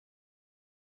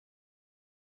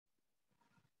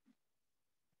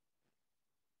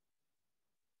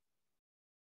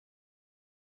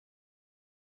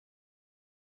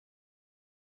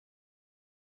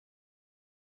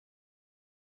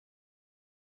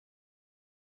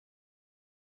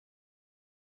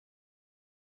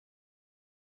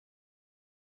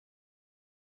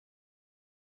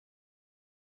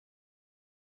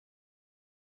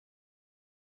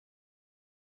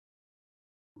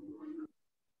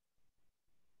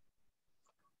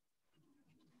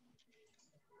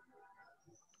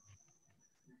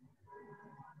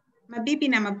Mabibi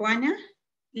na mabwana,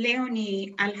 leo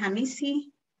ni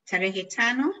Alhamisi tarehe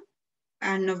 5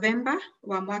 Novemba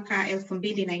wa mwaka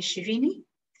 2020.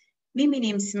 Mimi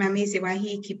ni msimamizi wa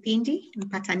hii kipindi,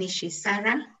 Mpatanishi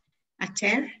Sara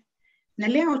Ater, na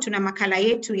leo tuna makala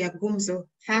yetu ya Gumzo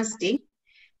Thursday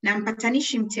na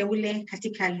mpatanishi mteule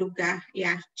katika lugha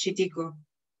ya Chidigo.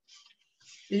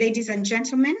 Ladies and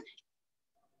gentlemen,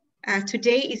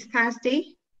 today is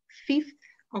Thursday, 5th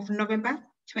of November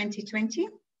 2020.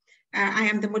 I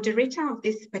am the moderator of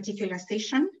this particular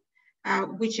session,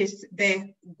 which is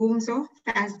the Gumzo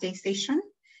Thursday session.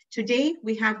 Today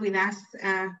we have with us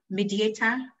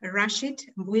Mediator Rashid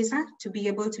Mbwiza to be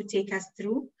able to take us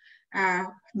through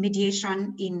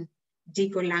mediation in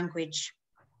Digo language.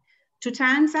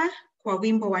 Tutaanza kwa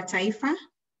wimbo wa taifa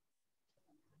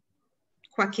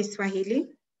kwa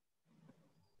Kiswahili.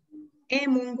 E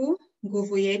Mungu,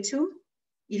 nguvu yetu,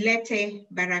 ilete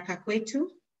baraka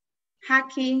kwetu,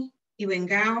 haki iwe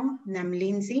ngao na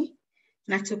mlinzi,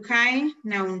 na tukae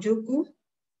na undugu,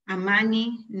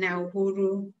 amani na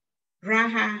uhuru,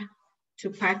 raha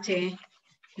tupate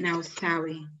na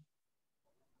ustawi.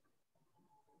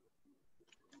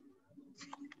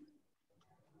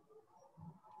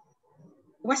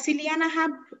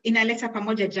 Wasilianahub inaleta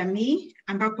pamoja jamii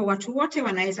ambapo watu wote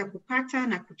wanaweza kupata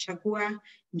na kuchagua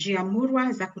njia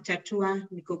murwa za kutatua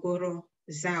migogoro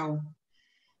zao.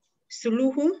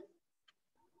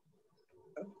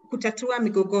 Kutatua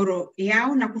migogoro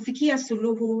yao na kufikia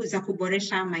suluhu za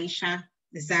kuboresha maisha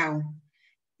zao.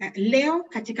 Leo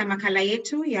katika makala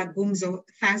yetu ya Gumzo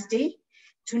Thursday,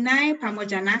 tunaye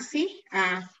pamoja nasi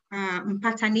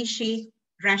Mpatanishi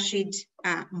Rashid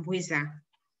Mbwiza.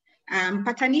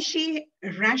 Mpatanishi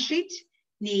Rashid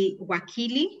ni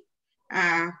wakili.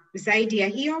 Zaidi ya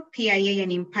hiyo, pia yeye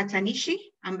ni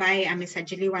mpatanishi ambaye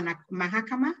amesajiliwa na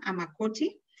mahakama ama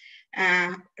koti.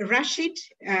 Rashid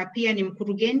pia ni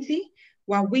mkurugenzi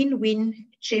wa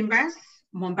Win-Win Chambers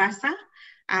Mombasa,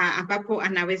 ambapo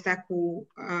anaweza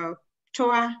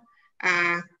kutoa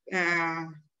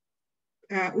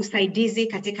usaidizi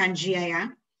katika njia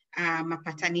ya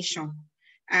mapatanisho.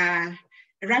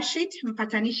 Rashid,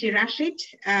 mpatanishi Rashid,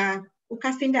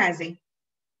 ukasindaze.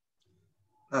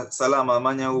 Salama,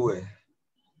 manya uwe.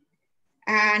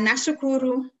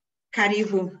 Nashukuru,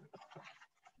 karibu.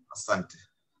 Asante.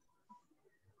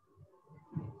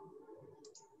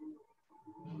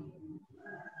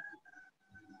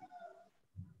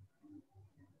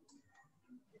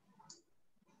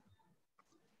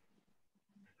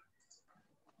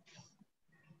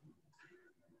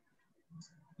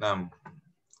 Naam.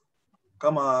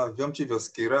 Kama vyomchi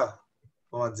vyosikira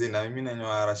kwa majina, mimi ni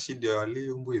Rashid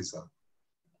Mbwiza.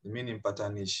 Mimi ni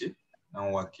mpatanishi na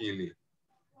wakili.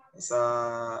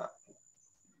 Sasa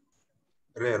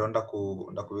rero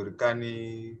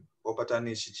ndakuvirikani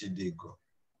Upatanishi Chidigo.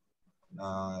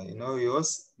 Na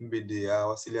yos mbidi ya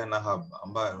Wasilianahub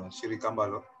ambayo shirika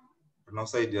ambalo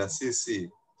tunasaidia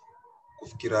sisi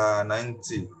kufikira na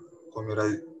nchi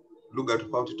kuumira lugha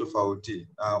tofauti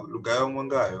na lugha yao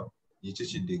mwangayo ni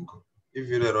Chidigo.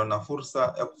 Hivi leo na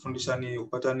fursa ya kufundisha ni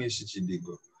Upatanishi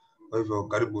Chidigo. Kwa hivyo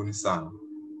karibuni sana.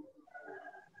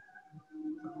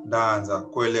 Ndaanza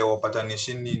kuelewa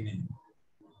upatanishi nini.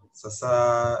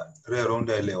 Sasa leo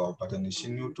ndaelewa upatanishi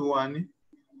ni utuwani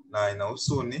na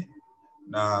inausuni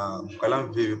na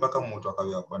mkalamu vivi mpaka mtu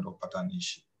akawia kwenda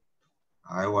upatanishi.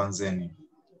 Hayo wanzeni.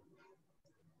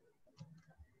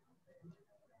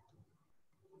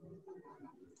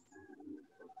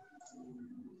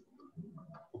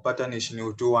 Upatanishi ni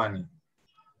utuwani.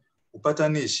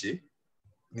 Upatanishi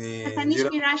ni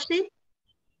Mpatanishi Rashid?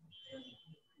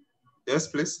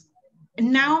 Yes, please.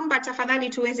 Naomba tafadhali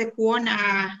tuweze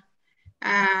kuona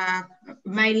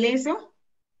maelezo.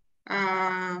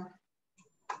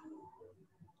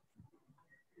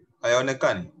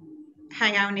 Hayaonekani?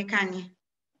 Hayaonekani.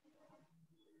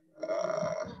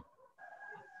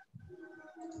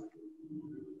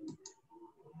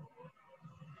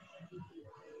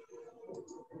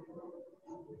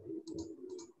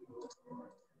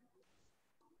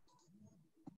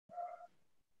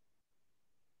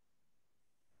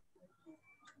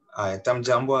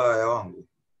 Tamjambo ya wangu.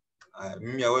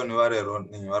 Mimi ya wewe ni warero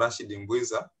ni Rashid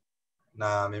Mbwiza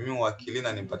na mimi wakili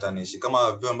na ni mpatanishi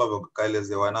kama vile ambavyo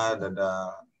kaelezewa na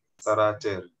dada Sara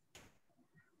Ater.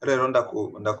 Rero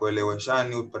ndakuelewesha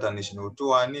ni upatanishi ni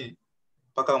utuwani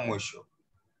mpaka mwisho.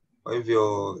 Kwa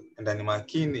hivyo ndani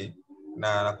makini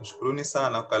na nakushukuruni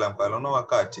sana kwa mkalono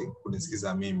wakati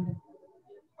kunisikiza mimi.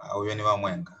 Huyo ni wa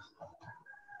mwenga.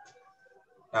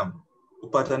 Naam.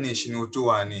 upatanishi ni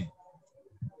utuwani.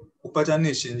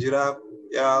 Upatanishi njira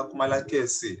ya kumala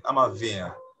kesi ama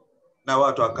viha na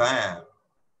watu akeha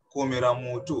kuumira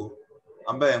mutu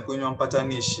ambaye nkunywa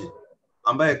mpatanishi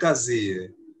ambaye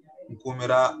kazi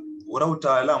kuumira ura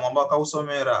utaalamu ambao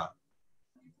akausomera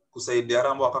kusaidia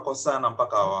rambo akakosana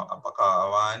mpaka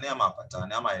waane ama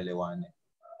apatane ama elewane.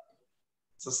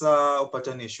 Sasa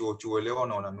upatanishi utuelewa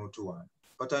unaona nutu wani.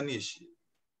 Upatanishi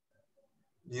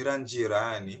njira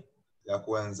yani ya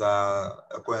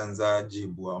kuenza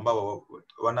jibu ambao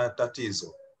wana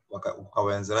tatizo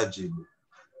wakawenzera jibu.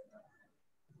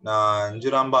 Na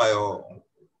njira ambayo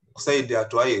kusaidia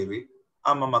watu wairi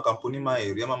ama makampuni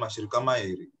mairi ama mashirika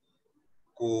mairi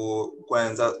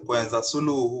kuenza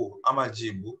suluhu ama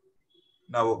jibu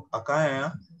na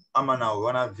akeha ama na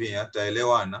wana viha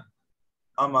taelewana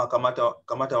ama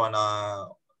kamata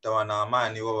wana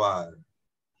amani wao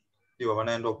ndio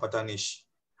wanaenda upatanishi.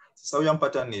 Sasa huyo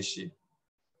mpatanishi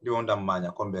ndio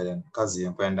ndamanya kwa mbele kazi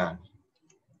yako ndani.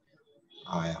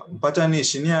 Haya,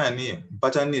 mpatanishi ni nani?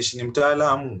 Mpatanishi ni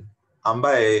mtaalamu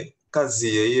ambaye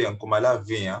kazi yeye kumala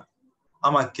viha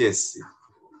ama kesi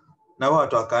na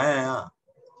watu akeha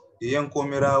yeye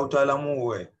kuumira utaalamu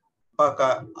uwe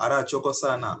mpaka arachoko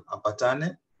sana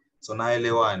apatane so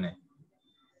naelewane.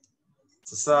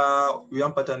 Sasa huyo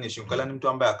mpatanishi mkala ni mtu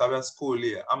ambaye akawia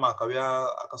skuli ama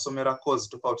akasomera course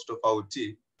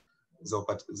tofauti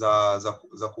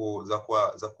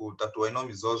za kutatua ino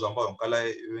mizozo ambayo mkala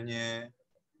wenye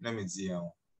na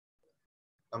mizio.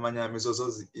 Amanya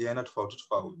mizozo yana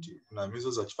tofauti. Kuna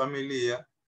mizozo ya kifamilia,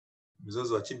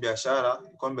 mizozo ya kibiashara,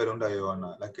 kombere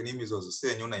undayoona, lakini mizozo si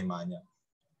yenye unaimanya.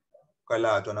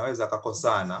 Kala watu wanaweza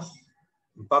kakosana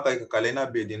mpaka ikakala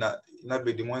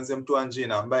inabidi mwenze mtu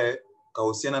anjina ambaye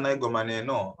kahusiana na higo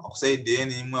maneno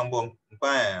akusaidieni mwambo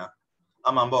mpaya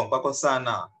ama ambao mpako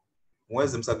sana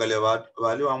muweze msagale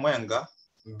wali wa mwenga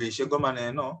mbishe go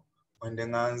maneno mwende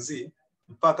nganzi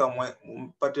mpaka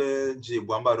mpate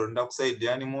jibu ambalo nda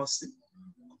kusaidiani mosi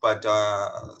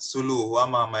kupata suluhu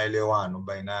ama maelewano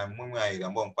baina mwe airi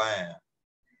ambao mpaya.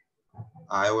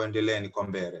 Ayo endeleeni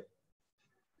kombere.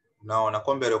 Naona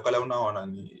kombere ukala unaona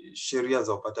ni sheria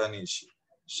za upatanishi.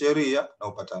 Sheria na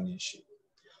upatanishi.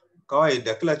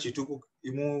 Kawaida kila kitu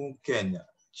imu Kenya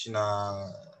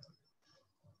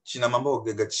china mambo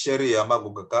gega sheria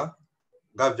ambago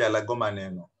gavya la goma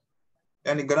neno.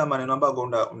 Yani gara maneno ambago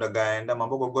undagaenda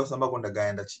mambo gogosa ambago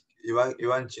undagaenda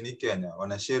iwa nchini Kenya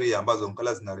wana sheria ambazo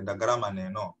mkala zinarinda gara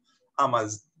maneno ama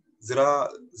zira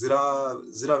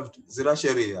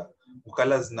sheria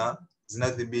mkala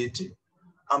zinadhibiti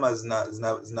ama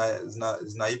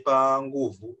zinaipa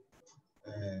nguvu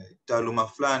taaluma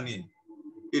fulani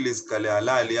ili zikale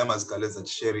halali ama zikale za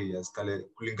sheria, zikale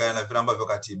kulingana na vile ambavyo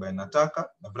katiba inataka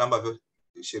na vile ambavyo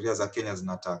sheria za Kenya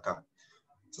zinataka.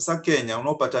 Sasa Kenya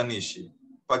unaopatanishi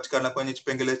patikana kwenye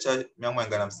kipengele cha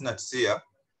 159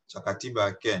 cha katiba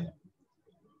ya Kenya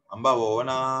ambao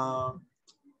wana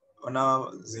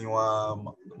zinywa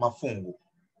mafungu.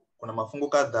 Kuna mafungu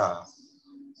kadhaa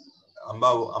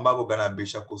ambao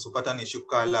ganabisha kuhusu upatanishi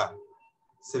kukala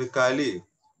serikali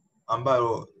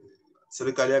ambayo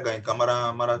serikali ya gani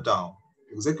mara tano: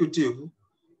 executive,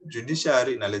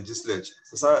 judiciary na legislature.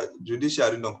 Sasa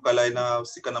judiciary ndio kukala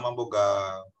inahusika na mambo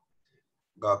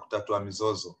ga kutatua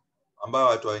mizozo ambayo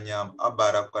watu wenye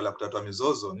abara kukala kutatua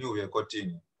mizozo ni uwe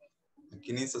kotini.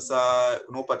 Lakini sasa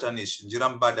unaopatanishi njira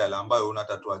mbadala ambayo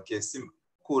unatatua kesi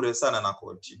kure sana na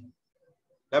koti.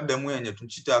 Labda mwenye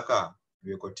tunchitaka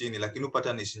uwe kotini, lakini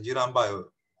upatanishi njira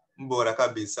ambayo mbora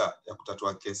kabisa ya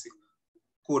kutatua kesi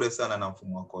kure sana na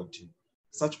mfumo wa koti.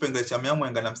 Sasa kipengele cha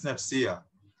 159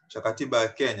 cha katiba ya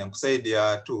Kenya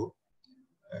kusaidia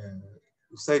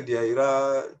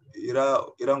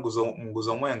ira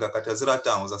nguzo mwenga kati ya zira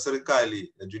tano za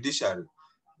serikali ya judiciary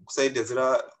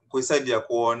kusaidia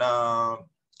kuona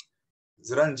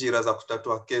zira njira za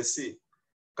kutatua kesi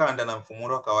kanda na mfumo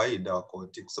wa kawaida wa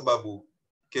koti, kwa sababu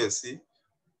kesi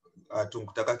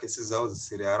tunataka kesi zao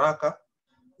zisire haraka,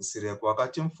 zisire kwa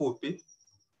wakati mfupi,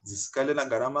 zisikale na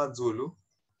gharama nzulu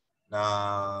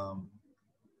na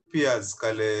pia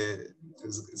zikale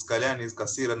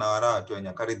zikasira na watu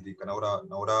wenye karidhika na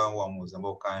ura uamuzi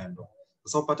ambao kaendo.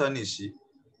 Sasa upatanishi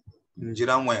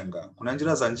njira mwenga. Kuna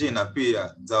njira za njina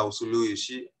pia za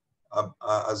usuluhishi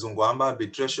azungu amba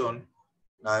arbitration,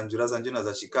 na njira za njina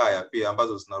za shikaya pia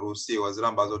ambazo zinaruhusiwa, zile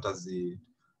ambazo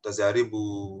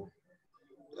taziharibu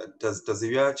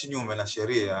tazivya kinyume na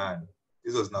sheria, yani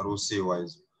hizo zinaruhusiwa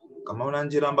hizo. Kama una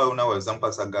njira ambayo unaweza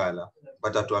mpasagala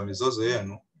patatua mizozo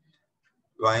yenu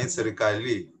wa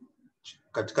serikali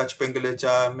katika kipengele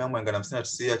cha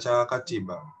 159 cha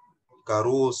katiba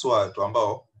karuhusu watu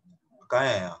ambao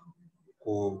akeha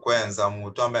kwenza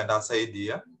mutu ambaye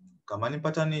ndasaidia kama ni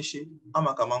mpatanishi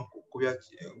ama kama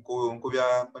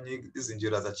kubya kwenye hizi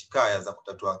njira za chikaya za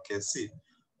kutatua kesi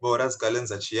bora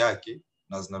zikalenza chiyaki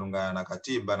na zinalungana na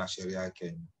katiba na sheria ya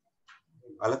Kenya.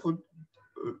 Alafu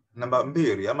namba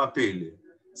 2 ama pili,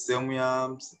 sehemu ya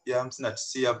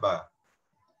 59 ba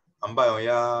ambayo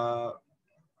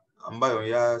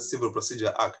ya Civil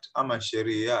Procedure Act ama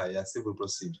sheria ya Civil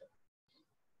Procedure.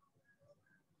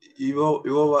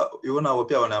 Iwo nao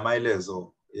pia wana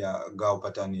maelezo ya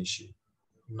upatanishi.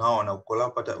 Unaona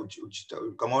ukola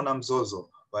kama una mzozo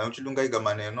wayachilunga iga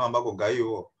maneno ambako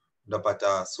gaiwo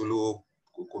ndapata suluhu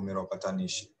kuumira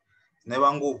upatanishi.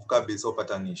 Newa nguvu kabisa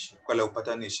upatanishi. Kwa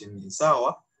upatanishi ni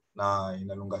sawa na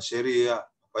inalunga sheria.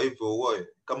 Kwa hivyo wewe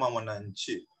kama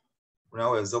mwananchi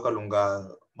unaweza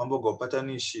ukalunga mambo ya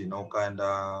upatanishi na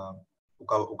ukaenda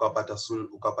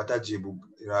ukapata jibu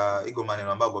ya igo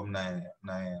maneno ambako mnaye.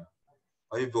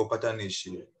 Kwa hivyo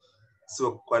upatanishi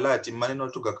sio kwa lati maneno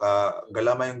tu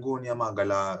galama inguni ama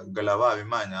galawa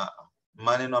vimanya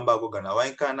maneno ambako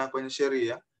ganawaikana kwenye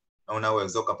sheria na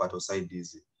unaweza ukapata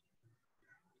usaidizi.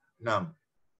 Naam,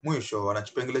 mwisho wana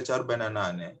kipengele cha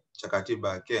 48 cha katiba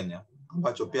ya Kenya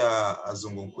ambacho pia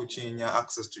azunguko chini ya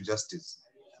access to justice.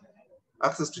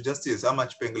 Access to justice ama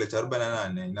kipengele cha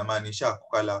 48 inamaanisha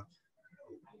kukala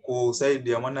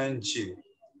kusaidia mwananchi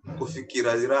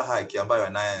kufikira ira haki ambayo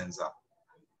anaenza.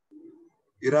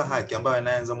 Ira haki ambayo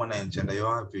anaenza mwananchi ndio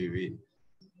wapi hivi.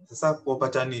 Sasa kwa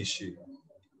upatanishi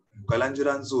kala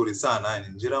njira nzuri sana, yani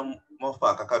njira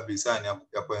mwafaka kabisa yani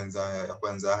ya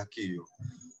kwanza haki hiyo.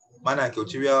 Maana yake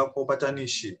uchibia kwa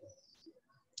upatanishi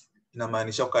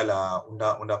inamaanisha kala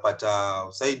undapata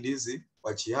usaidizi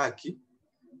wa haki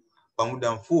kwa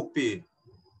muda mfupi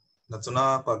na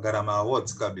tuna kwa gharama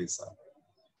awards kabisa.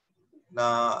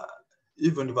 Na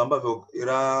hivyo ndivyo ambavyo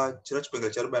chira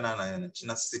kipengele cha 48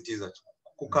 kinasisitiza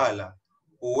kukala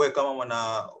uwe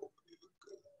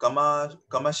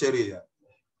kama sheria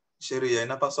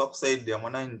inapaswa kusaidia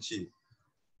mwananchi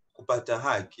kupata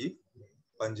haki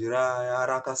kwa njia ya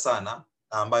haraka sana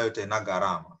na ambayo tena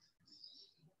gharama.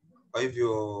 Kwa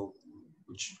hivyo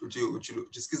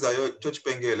uchisikiza hiyo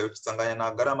kipengele uchanganya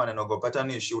na gharama na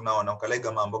upatanishi, unaona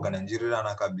ukalaiga mambo kana njira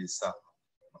na kabisa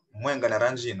mwenga na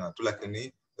ranjina tu,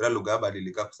 lakini ila lugha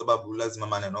badilika kwa sababu lazima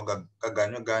maneno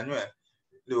ganywe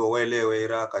ndio uelewe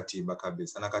ira katiba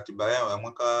kabisa. Na katiba yao ya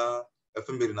mwaka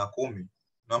 2010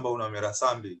 namba unaomera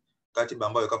sambi, katiba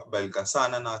ambayo ikakubalika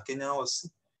sana na Kenya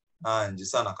house nji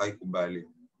sana kaikubali.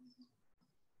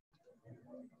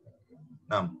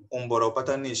 Naam, umbora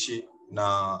upatanishi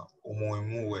na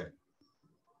umuhimuwe.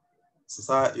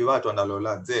 Sasa iwatu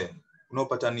andalola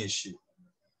unopatanishi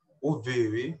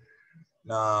uvivi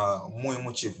na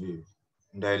muhimu chivivi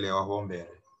ndaelewa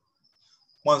hombere.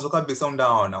 Mwanzo kabisa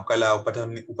undaona ukala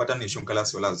upatanishi ukala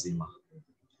sio lazima.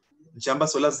 Nchamba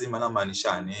sio lazima na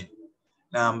maanishani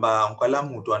namba ukala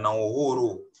mtu ana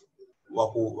uhuru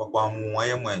wa kuamua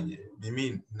yeye mwenye.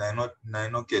 Mimi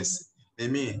naino kesi,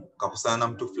 mimi kakosana na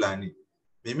mtu fulani,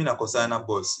 mimi nakosana na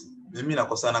bosi, mimi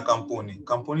nakosana na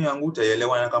kampuni yangu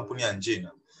utaelewana na kampuni ya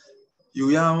njina.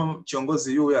 Yuya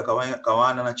kiongozi yuya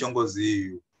akawana na kiongozi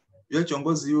hiyo. Yuya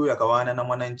kiongozi yuya akawana na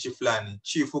mwananchi fulani,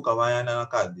 chifu kawana na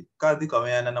kadhi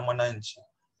kawana na mwananchi.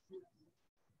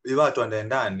 Watu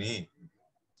ndani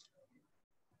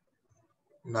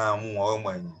na muwa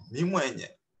mwenye.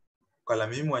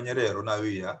 Mimi mwenye rero na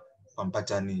wia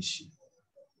mpatanishi.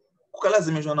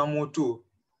 Kukalazimishwa na mutu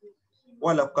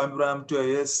wala kukambira mtu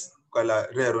yes kala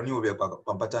rero ni ube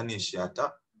kwa mpatanishi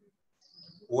hata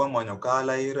uwe mwenye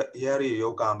kala yari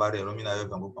yo kamba rero mimi na wewe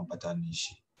kwa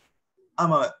mpatanishi.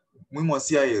 Ama mwimo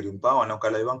sia yeri mpawa na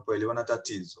kala iwangu kuelewa na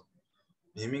tatizo.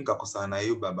 Mimi nikakosana na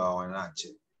hiyo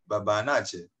baba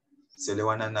anache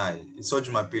selewana naye iso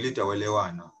Jumapili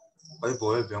taelewana. Kwa hivyo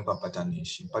wewe kwa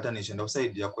mpatanishi ndio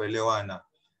usaidia kuelewana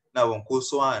na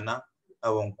wonkusuana na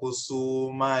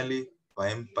wonkusu mali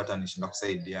wa mpatanishi ndio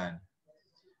kusaidiana.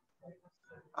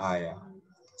 Haya,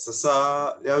 sasa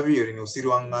ya viri ni usiri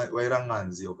wa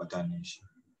iranganzi ya upatanishi.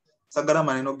 Sagara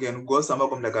maneno genu gosa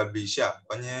ambako mdakabisha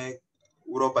kwenye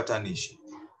upatanishi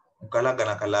mkalaga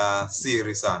na kala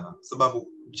siri sana, sababu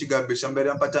chigabisha mbele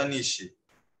ya mpatanishi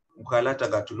mkalata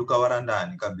gatuluka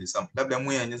warandani kabisa. Labda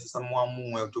mwenye sasa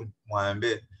muamue tu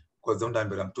mwambe kwa zonda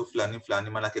mbele mtu fulani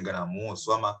maana kegana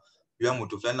muoso ama ya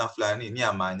mtu fulani na fulani ni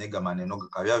amanyega maneno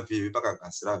gakavya vivi paka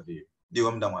kasira vivi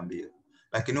ndio mda mwambie.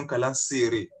 Lakini ukala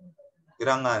siri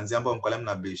iranganzi ambao mkala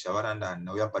mnabisha warandani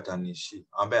na uyapatanishi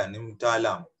ambaye ni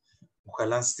mtaalamu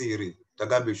ukala siri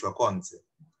tagabishwa konze.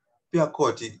 Pia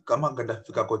koti kama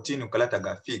gandafika kotini ukala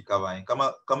tagafika wai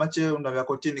kama che undavya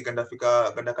kotini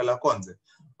gandafika gandakala konze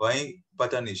wai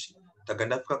patanishi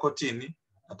tagaenda fika kotini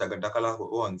atagenda kala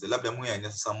onze labda mwenye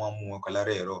sasa mwamuo kala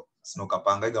rero sino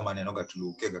kapanga iga maneno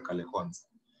gatuluke gakale konza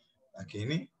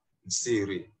lakini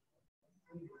siri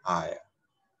haya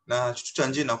na kitu cha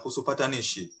njina kuhusu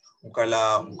upatanishi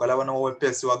mkala wana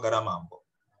wepesi wa garamambo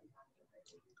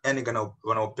yani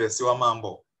wana wepesi wa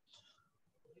mambo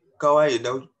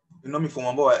kawaida ino mifumo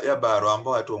ambao ya baro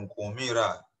ambao watu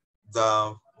kuumira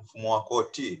za mfumo wa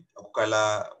koti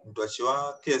kukala mtu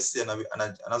achiwa kesi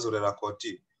anazorera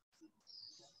koti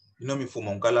ino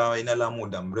mifumo mkala inala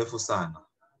muda mrefu sana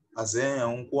azee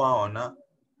unkwaona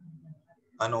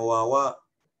anowawa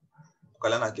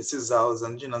kukala na kesi zao za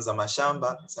njina za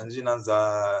mashamba za njina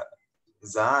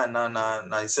za ana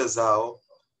na ise zao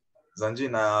za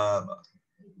njina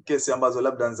kesi ambazo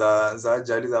labda za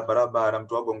ajali za barabara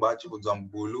mtu wagombachi kuzwa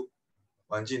mbulu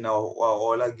wanjina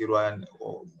walagirwa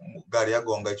gari ya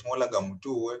gonga ichimolaga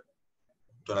mtuwe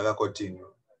tunaga kotini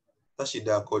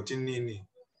tashida kotini nini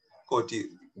koti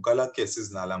ukala kesi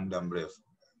zinala muda mrefu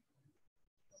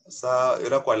sasa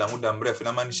ira kwa la muda mrefu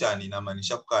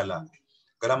inamaanisha kukala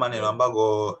kala maneno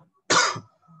ambago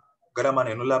kala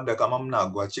maneno labda kama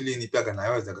mnago achili ni pia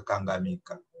ganaweza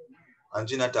kukangamika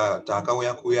anjina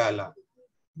takawa kuyala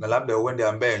na labda uende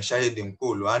ambaye shahidi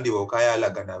mkulu andi wakayala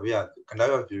ganavya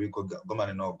viviko goma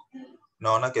nenogo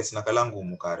naona kesi nakala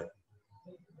ngumu kare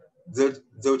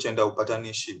ze uchenda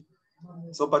upatanishi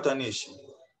so upatanishi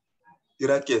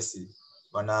ira kesi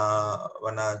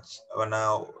wana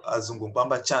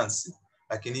azungumpamba chance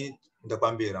lakini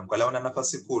nitakwambia mkala una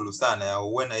nafasi kulu sana ya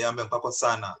uwena yambe mpako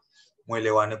sana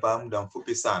muelewane pa muda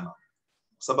mfupi sana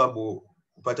kwa sababu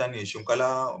upatanishi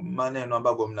mkala maneno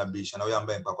ambago mnabisha na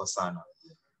yambe mpako sana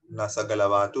nasagala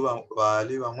watu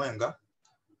wali wa mwenga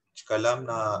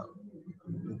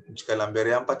chikala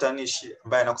mbere ya mpatanishi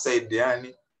ambaye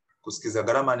anakusaidiani kusikiza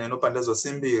garama neno pande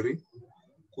zote mbili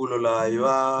kulola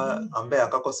ywa ambaye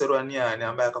akakoserwa niani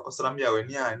ambaye akakosera myawe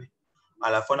niani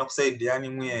alafu anakusaidiani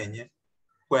mwenye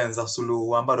kwenza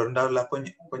suluhu ambalo ndala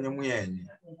kwenye mwenye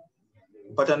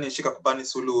mpatanishi kakupani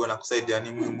suluhu na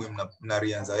kusaidiani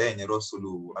mnarianza yenye ro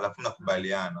suluhu alafu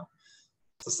nakubaliana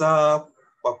sasa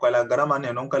kwa kala garama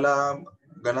neno kala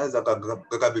ganaweza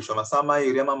kagabishwa masaa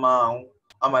mairi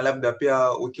ama labda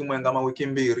pia wiki mwenga ama wiki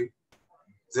mbili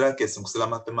zira kesi kusala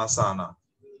mapema sana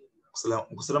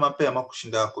kusala mapema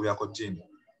kushinda kwa kotini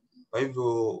kwa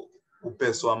hivyo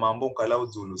upeso wa mambo kala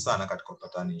uzulu sana katika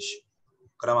upatanishi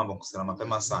kala mambo kusala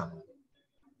mapema sana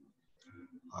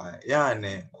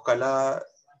yani kukala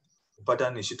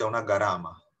upatanishi tauna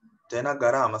garama tena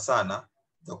garama sana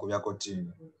za kwa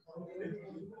kotini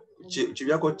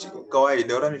chivyako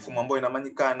kawaida ora mifumo ambayo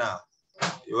inamanyikana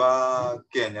wa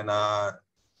Kenya na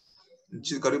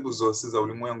nchi karibu zote za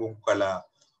ulimwengu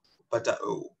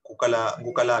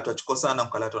kukala tuachikosana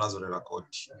kukala tunazorera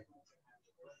koti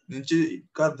nchi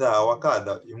kadha wa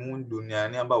kadha imu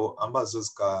duniani ambazo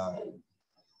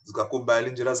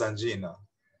zikakubali njira za njina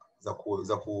za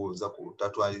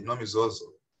kutatua ino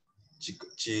mizozo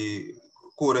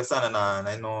kure sana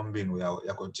na ino mbinu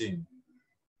ya kotini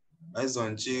na hizo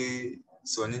nchi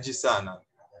sio nyingi sana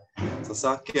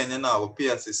sasa Kenya nao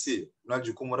pia sisi na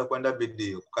jukumu la kwenda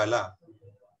bidii kukala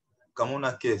kama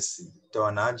una kesi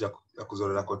tawana haja ya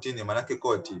kuzorera kotini manake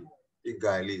koti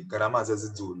igali garama za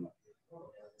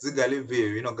zigali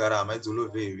vivi ino garama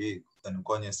izulu vivi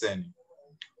tanikonye seni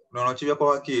unaona chivya kwa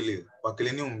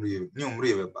wakili ni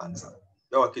umriwe kwanza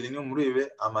ya wakili ni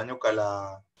umriwe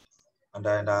amanyokala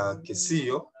andaenda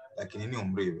kesio lakini ni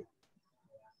umriwe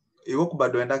iwo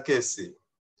kubado enda kesi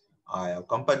haya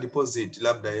ukampa deposit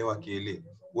labda yeye wakili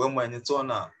wewe mwenye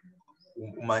tona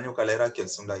umanyoka lera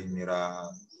kesi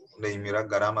ndaimira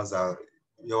garama za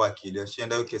ya wakili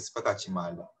ashienda hiyo kesi paka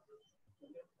chimala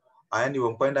haya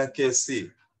ndio mpenda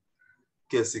kesi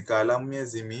kala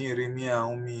miezi 2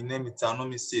 4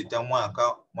 5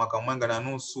 6 mwaka mwenga na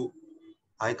nusu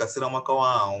haikasira mwaka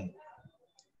wao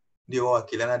ndio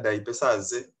wakili anadai pesa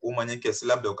ze umanye kesi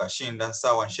labda ukashinda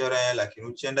sawa sherehe lakini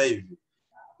uchenda hivi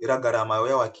ira garama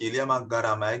ya wakili ama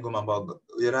garama ya mambo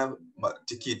ira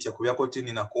tikiti ya kuya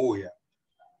kotini na kuya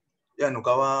yani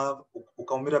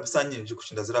ukaumira pesa nyingi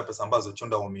kushinda zira pesa ambazo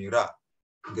chonda umira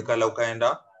ngekala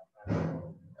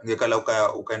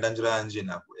ukaenda njira ya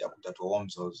njina ya kutatua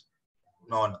mzozo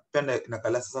unaona penda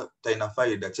nakala sasa taina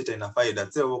faida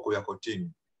tsewo kuya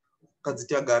kotini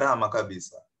kazitia garama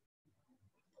kabisa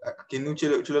lakini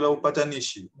uchilela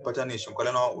upatanishi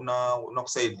mkala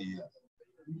unakusaidia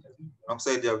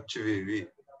chivivi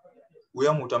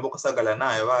uya mtu ambaye kasagala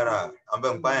naye wara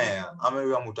ambaye mbaya ama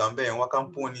uya mtu ambaye wa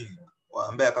kampuni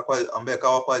ambaye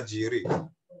kawa kwa ajiri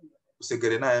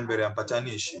usigere naye mbele ya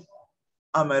mpatanishi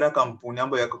ama ira kampuni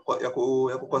ambayo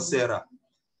ya kukosera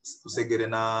usegere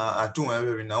na atume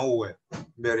wewe na uwe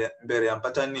mbere ya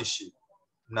mpatanishi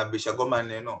mnabisha goma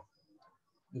neno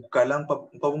mkala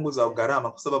mpapunguza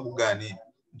gharama. Kwa sababu gani?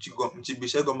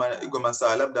 Mchibisha igoma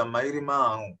saa labda mairi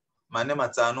mane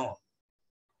matano,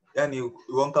 yani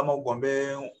uon kama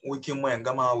ugombe wiki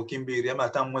mwenga ama wiki mbili ama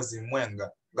hata mwezi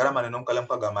mwenga, gharama neno mkala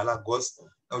mpaga mala ghost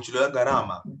na uchilola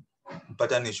gharama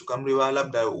mpatanishi kamriwa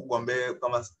labda ugombe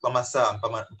kama saa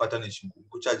mpatanishi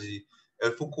kuchaji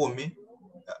 10,000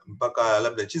 mpaka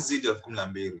labda chizidi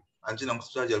 12,000, anjina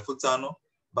mkuchaji 5,000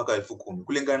 mpaka 10,000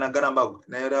 kulingana na gharama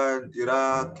na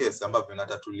ira kesi ambapo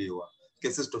inatatuliwa.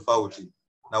 Kesi tofauti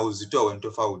na uzito wao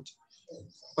tofauti.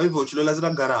 Kwa hivyo uchilola zile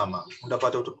gharama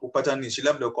utapata upatanishi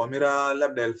labda kuumira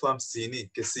labda 50,000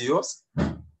 kesi yose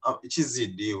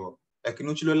ichizidi hiyo. Lakini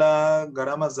uchilola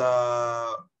gharama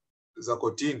za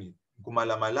kotini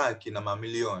kumala malaki na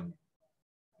mamilioni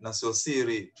na sio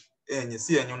siri enye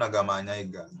si yenye unagamanya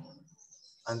iga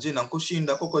anjina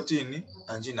kushinda kokotini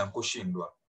anjina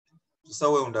kushindwa. Sasa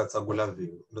wewe undatsagula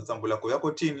vile undatsambula kwa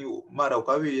kotini mara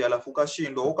ukawi alafu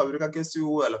kashindwa ukabirika kesi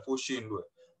huo alafu ushindwe,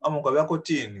 ama ukawia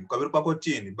kotini ukabirika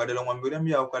kotini badala mwambie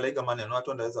mia ukalaiga maneno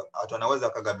watu anaweza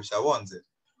kagabisha wonze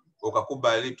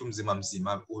ukakubali tu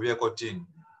mzima uwe kotini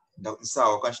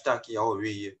sawa ukashtaki yao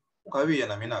wiye ukawiya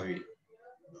na mimi na wiye.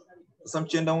 Sasa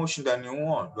mchenda ushindani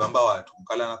huo ndo ambao watu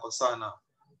mkala nako sana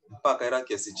mpaka ira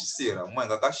kesi chisira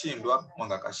mwenga kashindwa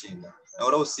mwenga kashinda na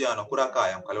ura uhusiano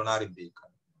kurakaya mkala unaharibika.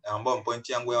 Ambao point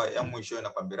yangu ya mwisho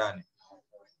inakwambirani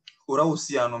ura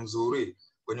uhusiano mzuri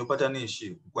kwenye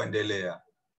upatanishi kuendelea,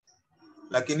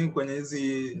 lakini kwenye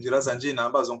hizi njira za njina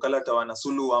ambazo mkala tawana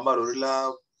suluhu ambalo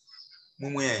rila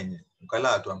mumwenye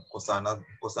mkala atu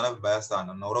kosana vibaya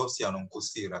sana na ura uhusiano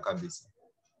mkusira kabisa.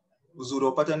 Uzuri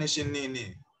upatanishi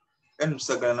nini? Yani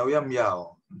tusagala na uya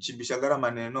myao mchibisha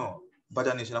gharama neno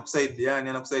mpatanishi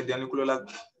anakusaidiani kulola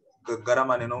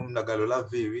gharama neno mnagalola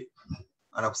vivi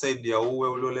anakusaidia uwe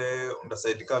ulole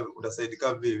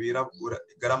undasaidika vivi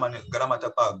gharama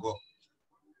tapago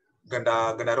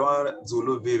ganda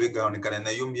zulu vivi gaonekana na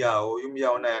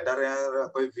yumyao na yandara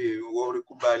kwa hivi uri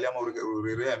kubali ama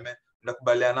urireme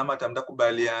ndakubaliana ama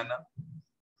mtakubaliana.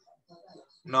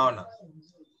 Unaona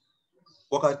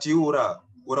wakati ura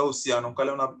uhusiano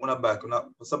mkale unabaki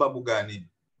kwa sababu gani?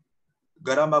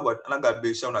 Gharama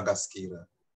anagabisha unagasikira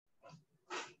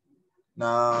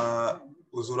na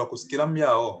uzura kusikira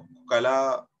myao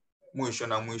kala mwisho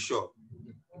na mwisho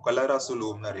kala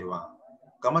rasulu mnariwa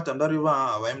kama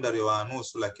tandariwa waimdariwa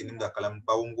nusu, lakini mdakala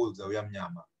mpaunguza uya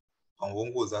mnyama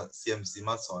paunguza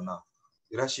mzima sona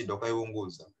Rashid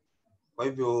ukaiunguza. Kwa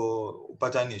hivyo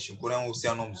upatanishi kuna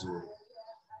uhusiano mzuri,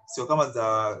 sio kama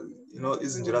za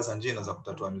hizi njira za njina za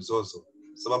kutatua mizozo.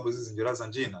 Sababu hizi njira za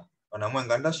njina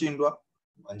wanamwenga ndashindwa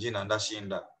wanjina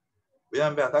ndashinda,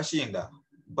 uyambe akashinda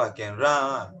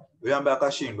bakenra uyambe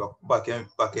akashindwa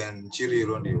baken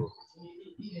chiriro ndio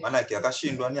maana yake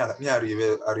akashindwa ni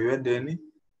ariwendeni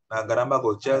na gharama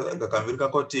gocha gakamvirika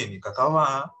kotini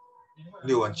kakawa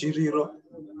ndio nchiriro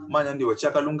manya ndio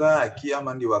chakalunga haki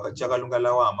ama ndio akachakalunga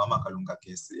lawama ama kalunga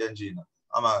kesi ya njina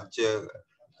ama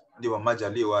ndio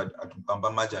majaliwa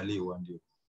atupamba majaliwa ndio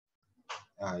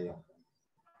haya.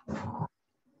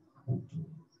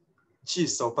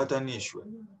 Chisa upatanishwe.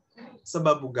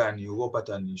 Sababu gani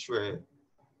upatanishwe?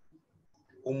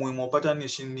 Umuhimu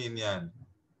upatanishi nini yani?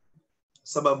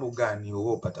 Sababu gani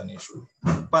upatanishwe?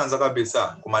 Kwanza kabisa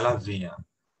kumala viha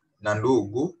na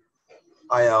ndugu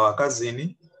aya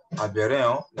wakazini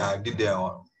abereo na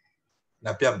dideo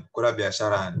na pia kura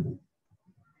biasharani.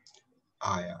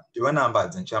 Aya iwa namba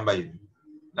zinchamba hivi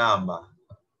namba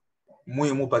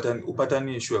muhimu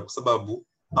upatanishwe kwa sababu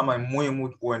ama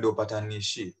muhimu uende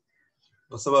upatanishi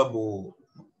kwa sababu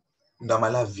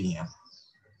ndamala viha.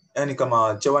 Yani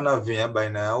kama chawana viha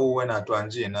baina ya uwe na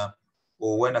tuanjina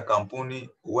uwe na kampuni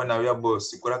uwe na ya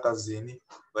bosi kura kazini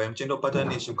wa mchendo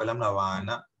upatanishi ukalamna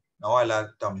wana na wala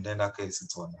tamdenda kesi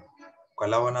tona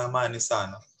ukala wana amani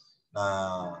sana.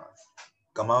 Na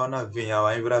kama wana viha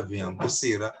waivira viha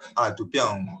mkusira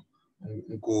atupia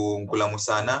mkulamu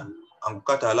sana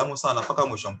angukata alamu sana paka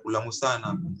mwisho mkulamu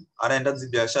sana anaenda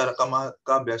biashara kama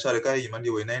biashara kai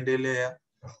ndio inaendelea.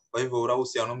 Kwa hivyo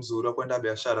uhusiano mzuri wa kwenda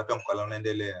biashara pia mkala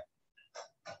unaendelea.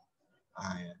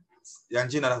 Haya ya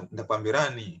njina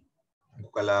ndakwambirani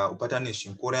mkala upatanishi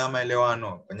mkure ama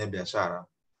maelewano kwenye biashara.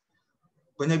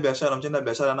 Kwenye biashara mchenda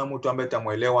biashara na mtu ambaye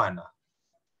tamuelewana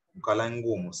mkala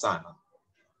ngumu sana.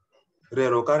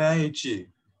 Rero karea hichi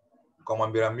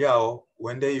kumwambia myao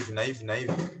uende hivi na hivi na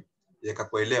hivi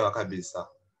yakakuelewa kabisa.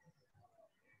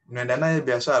 Unaenda naye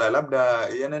biashara labda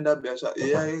yanaenda biashara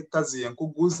yeye kazi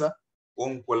yankuguza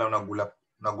umkola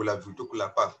unagula vitu kula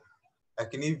pako,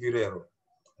 lakini hivi rero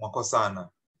mwakosana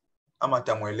ama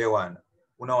tamuelewana,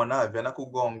 unaona vya na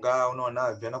kugonga,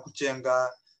 unaona vya na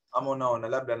kuchenga, ama unaona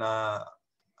labda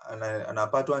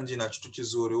anapatwa njina kitu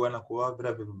kizuri, wana kuwa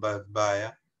vile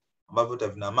vibaya ambavyo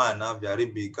tavina maana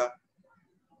vyaribika.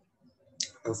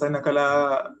 Sasa nakala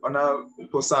wana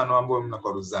posano ambao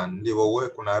mnakoruzana, ndivyo wewe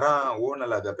kuna raha uona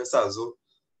la pesa zo,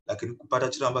 lakini kupata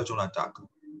kitu ambacho unataka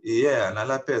yeye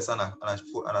anala pesa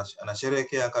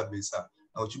anasherehekea kabisa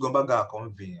na uchigomba gako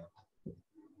mvia,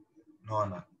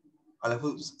 unaona.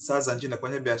 Alafu sasa njina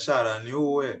kwenye biashara ni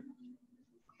uwe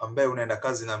ambaye unaenda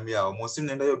kazi na miao, mosi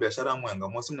mnaenda hiyo biashara mwenga,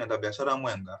 mosi mnaenda biashara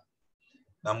mwenga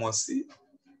na mosi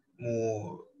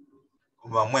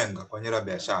wa mwenga kwenye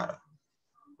biashara.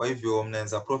 Kwa hivyo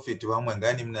mnaanza profit wa mwenga,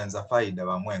 yani mnaanza faida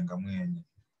wa mwenga mwenye.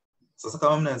 Sasa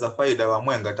kama mnaanza faida wa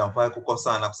mwenga tamfaa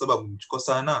kukosana, kwa sababu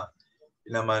mkikosana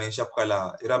inamaanisha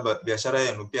kukala ira biashara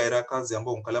yenu pia ira kazi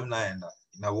ambayo mkala mnaenda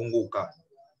inaunguka,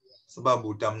 sababu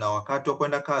utamna wakati wa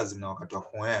kwenda kazi na wakati wa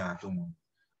kuea tu.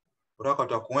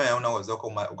 Wakati wa kuea unaweza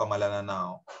ukamalana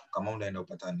nao kama unaenda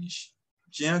upatanishi.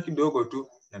 Chini kidogo tu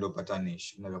ndio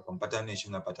upatanishi, unaenda mpatanishi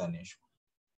mnapatanisha.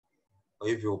 Kwa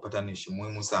hivyo upatanishi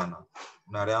muhimu sana.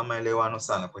 Unalea maelewano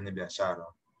sana kwenye biashara.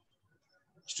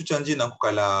 Kitu cha njina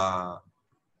kukala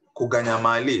kuganya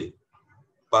mali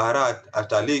para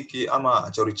ataliki ama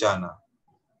achorichana.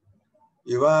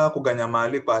 Iwa kuganya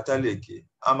mali pa ataliki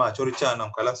ama achorichana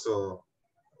mkala so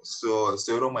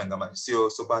romwenga sio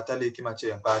pa ataliki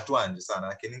mache pa atuanji sana,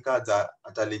 lakini kaza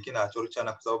ataliki na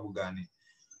achorichana kwa sababu gani?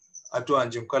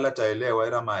 Atuanji mkala taelewa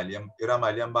ira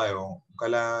mali ambayo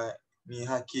mkala ni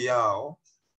haki yao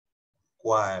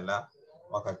kwala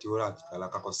wakati ura kala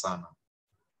kakosana.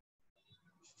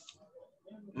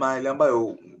 Mali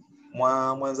ambayo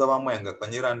mwenza wa mwenga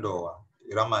kwenye ndoa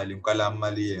ira mali mkala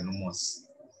mali yenu mosi,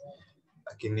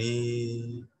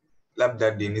 lakini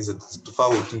labda dini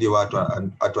tofauti ndio watu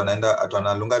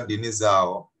analunga dini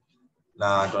zao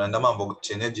na tunaenda mambo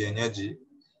chenyeji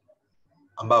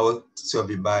ambao sio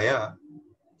vibaya,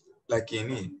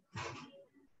 lakini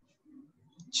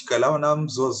chikala na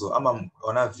mzozo ama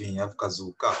wana vinya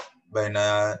kazuka baina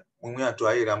ya muhimu ya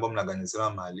tuaira ambao mnaganyizira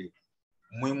mali.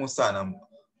 Muhimu sana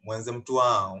mwenze mtu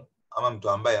wao ama mtu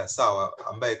ambaye sawa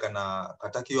ambaye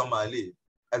katakiwa mali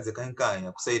aze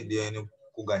kankanya kusaidia ni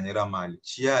kuganyira mali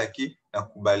chiaki na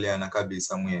kukubaliana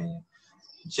kabisa mwenye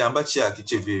chamba chiaki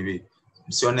chivivi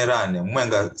msionerane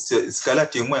mwenga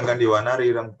sikalati mwenga ndi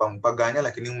wanarira mpaganya,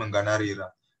 lakini mwenga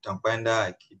narira tampenda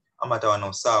haki ama tawana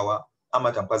usawa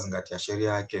ama tampazingatia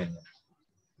sheria ya Kenya.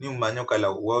 Ni mmanyoka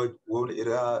la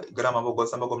ira grama bogo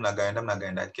samba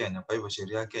mnagaenda Kenya. Kwa hivyo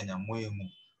sheria ya Kenya muhimu,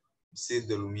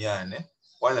 msidhulumiane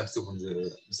wala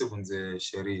msivunje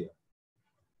sheria.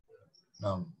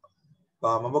 Naam.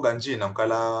 Mambo ganjina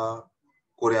mkala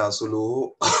Korea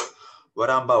suluhu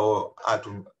waramba o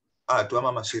atu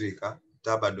ama mashirika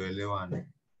tabado elewane.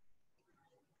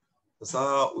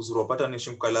 Sasa uzuru upatanishi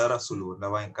mkala rasulu na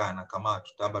wankana kama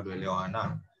tutabado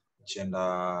elewana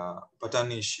chenda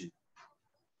upatanishi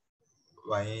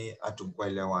wai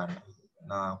atukuelewana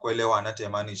na kuelewana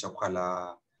temaanisha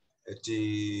kukala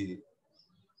eti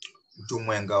mtu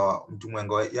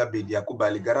mwenga yabidi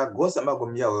yakubali garagosa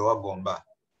magomya we wagomba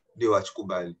ndio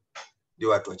wachukubali, ndio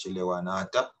watu wachelewana.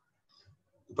 Hata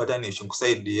upatanishi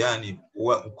kusaidia, yani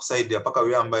kusaidia paka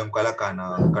wewe ambaye mkala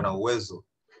kana uwezo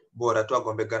bora tu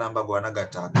agombe garamba gwana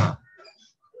gataka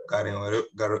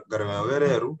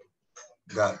garewereru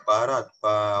ga para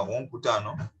pa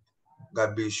mkutano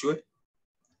gabishwe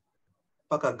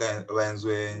paka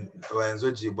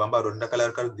waenzwe jibu ambalo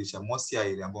ndakala karudisha mosi ya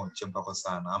ile ambao mchempako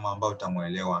sana ama ambao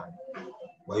utamuelewana.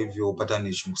 Kwa hivyo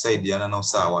upatanishi kusaidiana na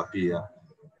usawa pia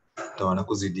tawana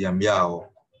kuzidia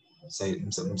mbiao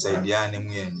msaidiane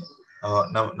mwenye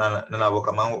na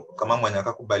kama mwenye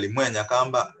akakubali mwenye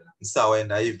akamba sawa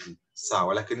enda hivi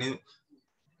sawa, lakini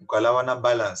mkala wana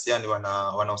balance, yani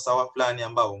wana usawa fulani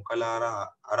ambao mkala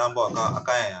arambo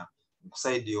akaya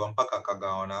kusaidiwa mpaka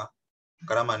akagaona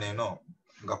karama neno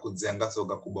ngakuzenga so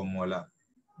gakubomola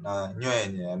na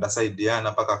nyenye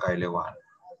ndasaidiana mpaka kaelewana.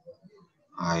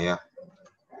 Haya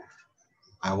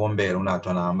awombera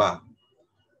unatwa namba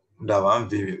ndawa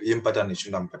mvi mpatanishi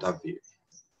ndampata vipi.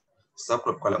 Sasa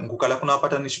mkukala kuna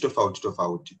mpatanishi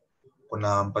tofauti.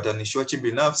 Kuna mpatanishi wa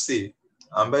kibinafsi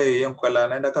ambaye yeye mkala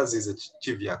anaenda kazi za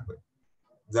chivyakwe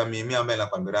za mimi ambaye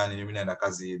nakwambirani mimi naenda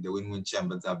kazi the win-win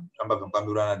chamber za ambavyo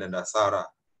nakwambirana dada Sara.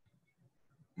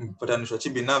 Mpatanishi wa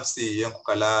kibinafsi yeye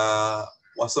mkala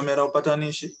wasomera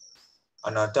upatanishi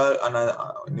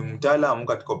ni mtaalamu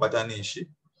katika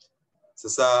upatanishi.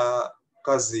 Sasa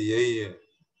kazi yeye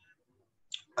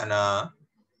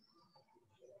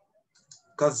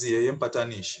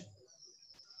mpatanishi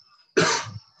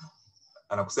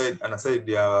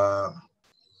anasaidia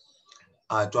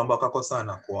watu ambao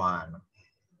kakosana kuana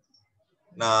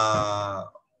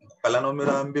na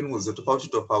kalanomera mbinu zo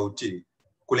tofauti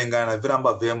kulingana na vile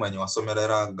ambavyo vyema wenye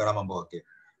wasomerera garama mboke.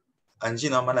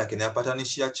 Anjina maana yake ni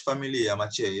apatanisha kifamilia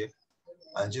macheye.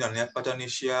 Anjina ni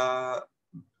apatanisha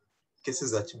kesi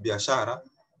za biashara.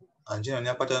 Anjina ni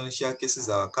apatanisha kesi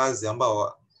za kazi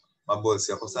ambao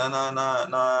mabosi yakosana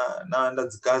na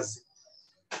ndazi kazi.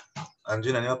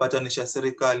 Anjina ni apatanisha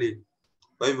serikali.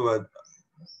 Kwa hivyo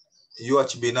hiyo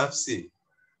binafsi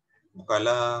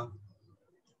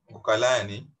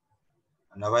mkalani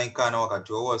anawaikana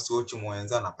wakati wao siochi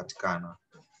mwenza anapatikana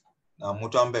na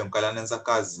mtu ambaye mkalanenza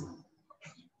kazi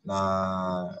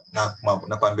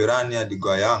na kwambirani ya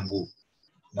Digo yangu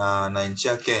na nchi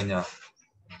ya Kenya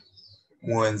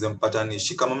mwenze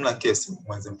mpatanishi kama mna kesi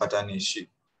mwenze mpatanishi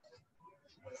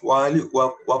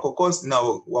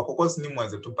wakokosi ni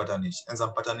mwenze tumpatanishi enza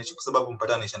mpatanishi kwa sababu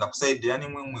mpatanishi anakusaidia yani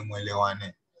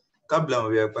muelewane kabla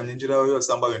ya kwenye njira hiyo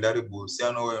samba wendaribu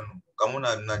uhusiano wenu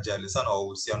kama unajali sana wa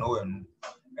uhusiano wenu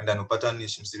enda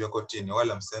nupatanishi msivya kotini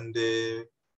wala msende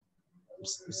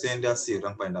asira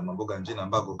mpaenda mamboga njina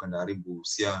ambako kanda haribu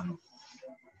uhusiano.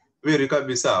 Wiri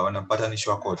kabisa wanampatanishi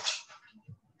wa koti.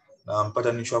 Na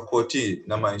mpatanishi wa koti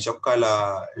na maanisha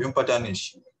kukala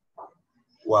yumpatanishi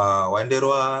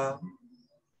waenderwa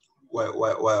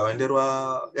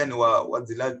yani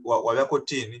wa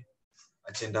kotini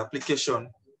achenda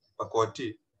application kwa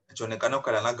koti achonekana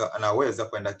ukala anaweza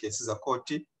kwenda kesi za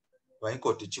koti wa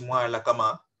koti chimwala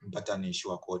kama mpatanishi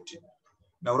wa koti.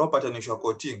 Na upatanishi wa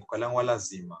koti kukalangwa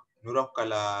lazima nura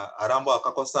kukala arambo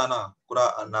akakosana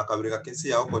kura na kabirika kesi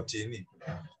ya kotini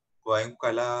kwa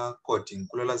kukala koti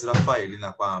kulola zira file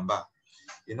na kwamba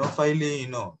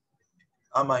file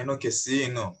ama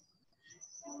kesi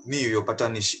ni hiyo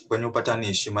upatanishi kwenye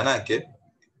upatanishi manake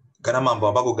kana mambo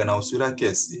ambago gana usura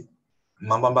kesi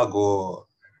mambo ambago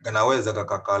ganaweza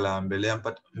kakakala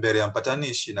mbele ya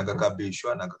mpatanishi na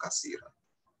kakabishwa na kakasira.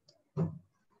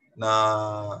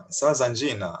 Na sasa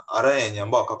njina ara yenye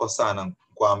ambao kakosana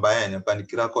kwamba yenye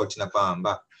pandikira koti na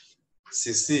kwamba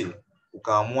sisi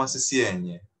ukaamua sisi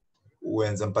yenye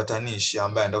uenze mpatanishi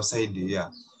ambaye ndio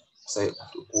usaidia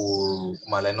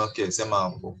kumala kesi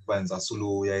ama kwanza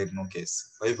suluhu ya ino kesi.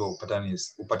 Kwa hivyo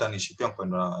upatanishi pia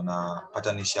mpendo na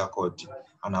patanishi ya koti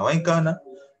anawaikana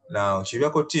na uchivya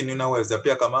kotini unaweza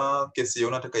pia kama kesi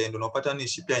unataka yendo na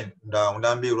upatanishi pia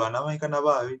ndaambirwa anawaikana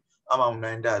bawi ama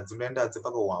mnaendaje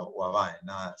paka wawae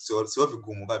na sio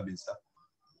vigumu kabisa.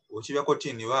 Uchivya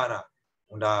kotini wara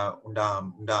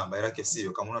undamba ila kesi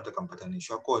hiyo kama unataka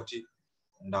mpatanishi wa koti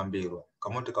ndambirwa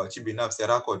kama unataka uchibi nafsi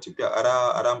ara koti pia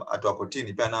ara atwa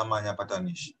kotini pia na amanya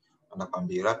patanishi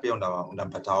anakwambia pia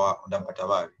undampata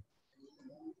wapi.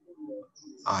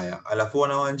 Haya alafu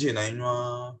wana wanjina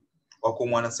inywa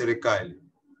wakumwana serikali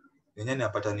yenye ni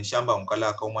apatanisha amba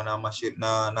mkala kaumwana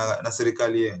na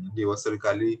serikali yenye ndio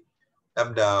serikali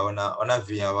labda wana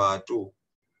viha watu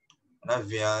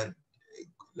via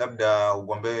labda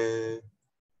ugombe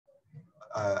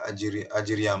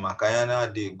ajiri ya makayana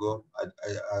Digo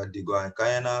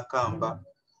kayana kamba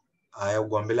haya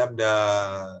ugombe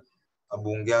labda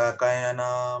abunge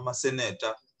kayana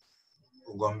maseneta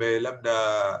ugombe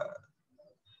labda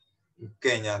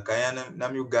Kenya kayana na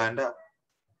Uganda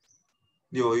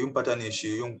ndio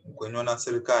yumpatanishi kwenye na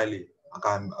serikali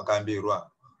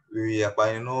akaambirwa ya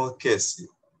kwa kesi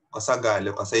kwa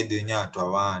sagale kwa saidi nyato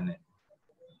awane.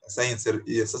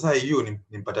 Sasa hiyo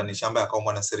ni mpatanishi ambaye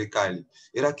akaomba na serikali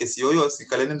ila kesi yoyo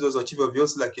sikaleni mzozo wachivyo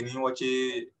vyosi lakini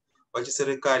wachi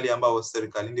serikali ambao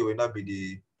serikali ndio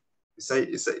inabidi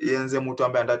ienze mtu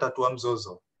ambaye andatatua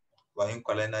mzozo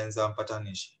wahinkala inaenza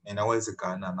mpatanishi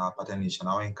inawezekana na patanisha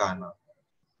na wahinkana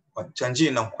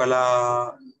chanjina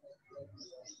kukala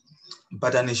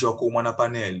mpatanishi wa kuumwana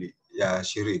paneli ya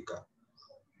shirika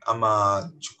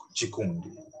ama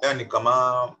chikundi yani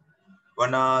kama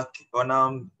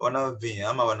wana viha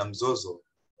ama wana mzozo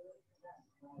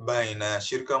baina ya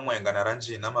shirika mwenga na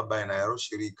ranjina ama baina ya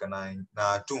shirika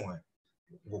na atume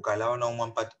kukala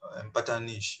wana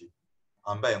mpatanishi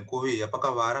ambaye mkuhia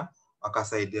paka vara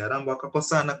akasaidia rambo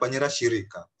akakosana kwa nyera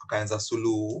shirika akaanza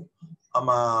suluhu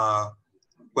ama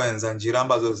kwanza njira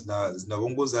ambazo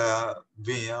zinavunguza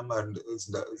viha ama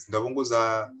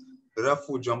zinavunguza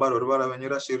rafujo ambalo rubara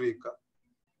wenyera shirika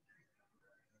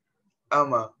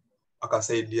ama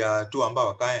akasaidia tu ambao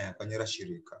wakaya kwa nyera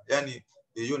shirika. Yani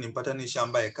hiyo ni mpatanishi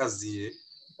ambaye kazi ye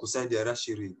kusaidia ra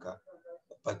shirika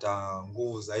kupata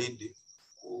nguvu zaidi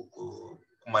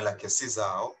kumala kesi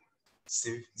zao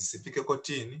zisifike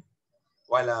kotini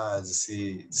wala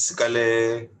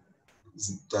zisikale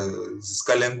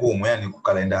ngumu yani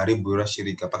kukalenda haribu ra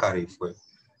shirika paka rifwe.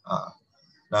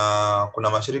 Na kuna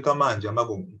mashirika manji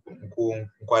ambapo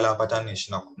mkwala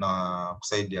Upatanishi na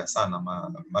kusaidia sana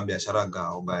mabiashara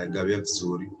gawe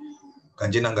vizuri.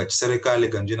 Ganjina nga serikali,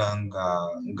 ganjina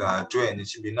nga twenye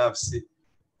chibinafsi,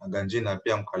 ganjina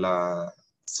pia mkwala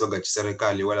soga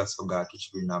serikali wala soga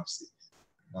chibinafsi.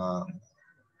 Na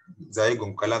zaigo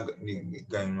mkwala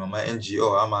mama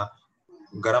NGO ama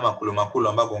garama makulu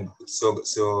ambapo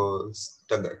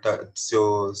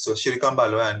sio shirika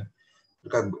ambalo yani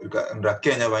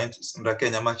Kenya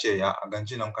Kenya mache ya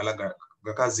ganjina mkala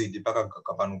kazi mpaka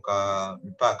kapanuka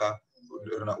mpaka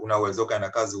unaweza ukaenda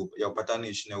kazi ya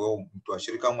upatanishi na wewe mtu wa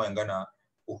shirika mwenga na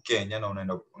Kenya na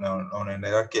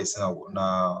unaenda kesi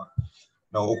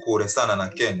na ukure sana na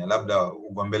Kenya, labda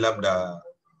ugombe, labda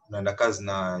unaenda kazi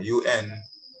na UN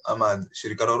ama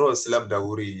shirika lolote labda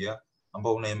uria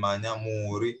ambao unaimanya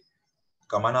muri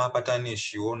kama na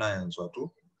Upatanishi unaenzwa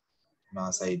tu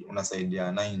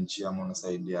unasaidia na nchi ama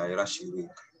unasaidia ila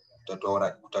shirika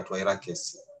kutatua ila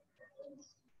kesi.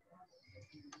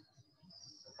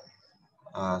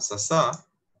 Sasa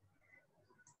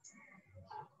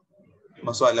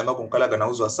maswali ambapo mkala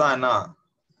ganauzwa sana.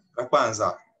 La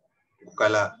kwanza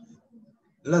mkala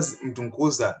mtu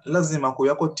mkuza lazima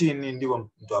kuya kotini ndio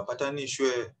mtu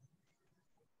apatanishwe.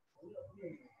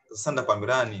 Sasa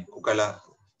ndakwambirani kukala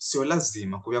sio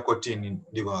lazima kuya kotini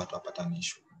ndio watu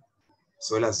apatanishwe.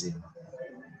 Sio lazima.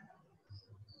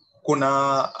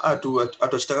 Kuna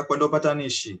atachitaka kwenda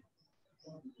upatanishi,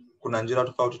 kuna njira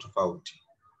tofauti.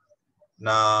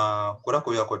 Na kura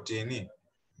kuya kotini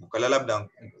mkala labda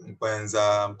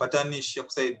mpenza mpatanishi ya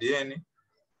kusaidieni,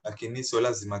 lakini sio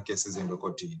lazima kesi ziende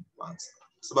kotini kwanza.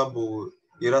 Sababu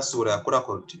ira sura ya kura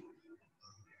koti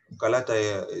mkala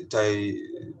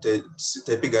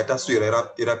taipiga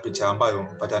taswira ira picha ambayo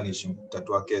mpatanishi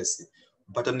tatua kesi.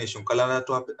 Mpatanishi mkala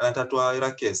anatatua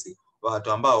ira kesi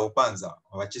watu ambao kwanza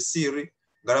wachisiri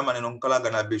garama neno mkala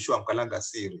ganabishwa mkala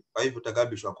gasiri. Kwa hivyo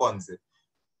tagabishwa konze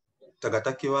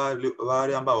tagatakiwa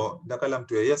wale ambao ndakala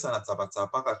mtu yesa na tsapa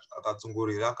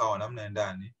akatsungurira akaona mna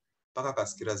ndani mpaka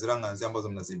kasikira ziranganzi ambazo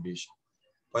mnazibisha.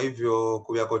 Kwa hivyo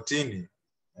kuya kotini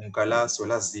mkala sio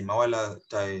lazima wala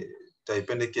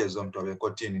taipendekezwa mtu awe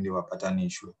kotini ndio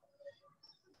apatanishwe.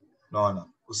 Naona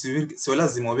sio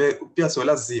lazima pia sio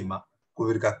lazima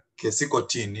kuvirika kesi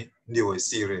kotini ndio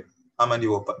isire ama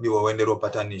ndio waendero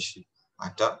upatanishi.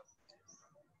 Hata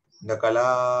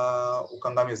ndakala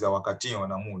ukangamiza wakati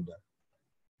na muda.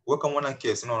 Weka mwana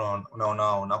kesi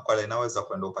unaona kwa inaweza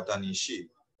kwenda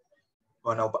upatanishi.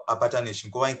 Wana upatanishi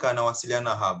kwa ikana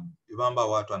Wasilianahub. Ibamba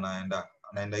watu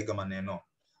anaenda iga maneno.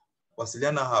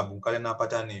 Wasilianahub mkale na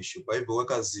upatanishi. Kwa hivyo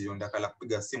weka zio ndakala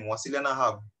kupiga simu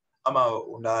Wasilianahub ama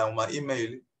uma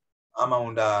email ama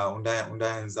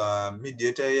undaenza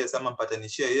Mediator yes ama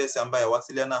Mpatanishi yes ambaye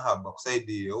Wasilianahub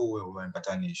akusaidie uwe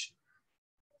mpatanishi.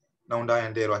 Na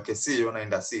undaenderwa kesi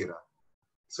unaenda sira.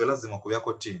 Sio lazima kuya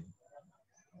kotini.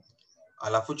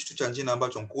 Alafu kitu cha njina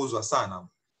ambacho mkuuzwa sana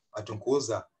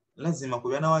atunkuuza lazima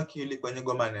kuya na wakili kwenye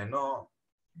goma neno.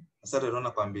 Sasa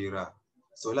tunaona kwambira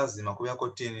sio lazima kuya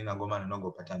kotini na goma neno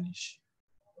upatanishi.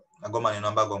 Na goma neno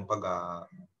ambago mpaga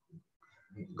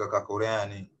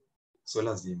Koreani sio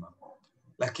lazima.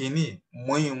 Lakini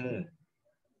muhimu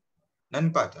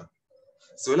nanipata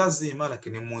sio lazima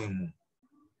lakini muhimu.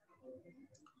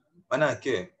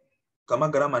 Manake kama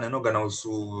garama neno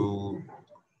ganahusu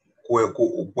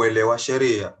kuelewa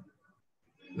sheria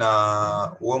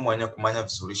na uwe mwenye kumanya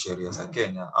vizuri sheria za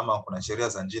Kenya ama kuna sheria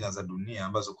za njina za dunia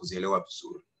ambazo kuzielewa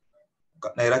vizuri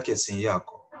na ila kesi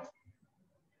yako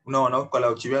unaona kwa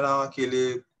uchiwe na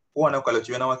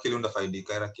wakili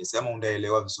undafaidika ila kesi ama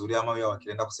undaelewa vizuri ama wewe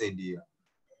wakili enda kusaidia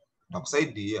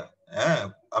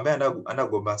ambaye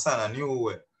anagomba sana ni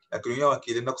uwe, lakini wewe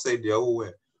wakili enda kusaidia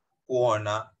uwe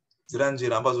kuona zile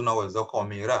njira ambazo unaweza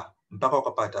kuumira mpaka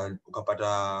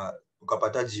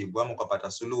ukapata jibu ama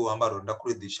ukapata suluhu ambalo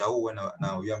ndakuridhisha uwe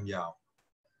na uyamyao.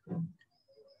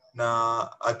 Na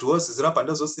atuosi zira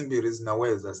pande zote mbili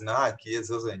zina haki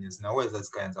zenye zinaweza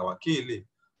zikaanza wakili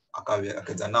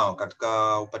akaza nao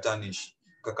katika upatanishi.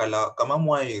 Kama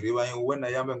mwairi uwe na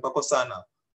yambe mpaka sana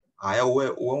haya uwe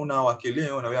una wakili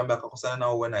na yambe akakosana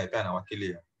na uwe na ipana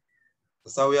wakili.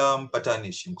 Sasa uya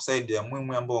mpatanishi mkusaidia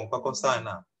muhimu ambao mpaka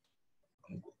sana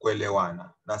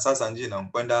kuelewana. Na sasa njina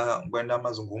kwenda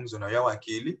mazungumzo na ya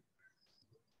wakili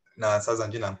na sasa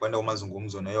njina kwenda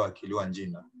mazungumzo na ya wakili wa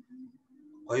njina.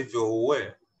 Kwa hivyo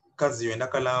uwe kazi yoenda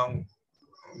kala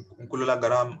mkulula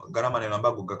garama neno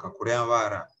ambago gakakurea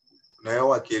vara na ya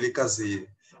wakili kazi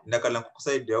ndakala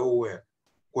kukusaidia uwe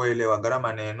kuelewa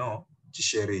garama neno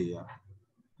kisheria.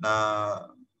 Na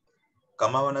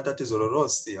kama wana tatizo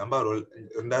lolote ambalo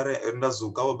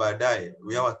ndazuka au baadaye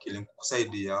uya wakili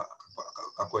kusaidia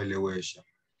akakuelewesha.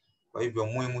 Kwa hivyo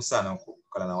muhimu sana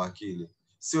kukala na wakili.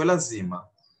 Sio lazima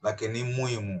lakini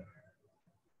muhimu.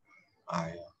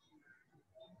 Haya.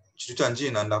 Kitu cha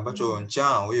njina ambacho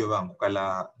nchao huyo wangu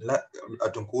kala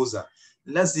atunkuza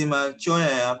lazima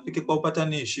choya afike kwa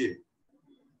upatanishi.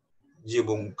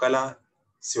 Jibu mkala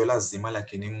sio lazima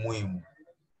lakini muhimu.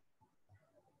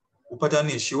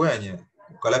 Upatanishi wenye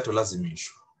ukala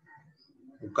tolazimishwa.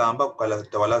 Ukaamba ukala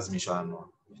tawalazimishwa.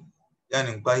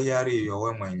 Yani mpa hiari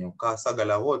yowe mwenye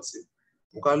ukasagala wote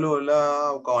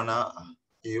ukalola ukaona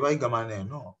iwaiga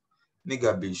maneno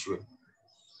nigabishwe.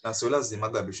 Na sio lazima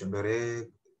gabishwe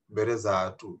mbere za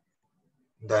watu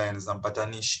ndani za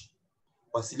mpatanishi.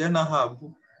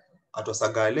 Wasilianahub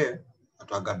atosagale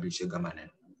atwagabishe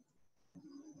maneno.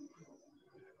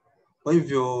 Kwa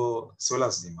hivyo sio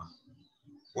lazima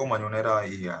wewe mwenye unaelewa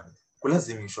hiari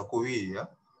kulazimishwa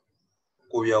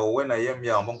kuwia uwe na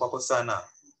yeye ambao kwako sana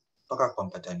mpaka kwa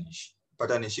mpatanishi.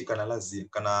 Mpatanishi kana lazima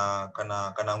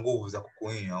kana nguvu za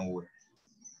kukuia uwe.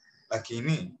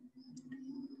 Lakini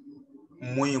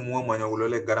muhimu wewe mwenye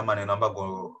ulole gharama neno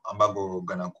ambago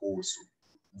gana kuhusu.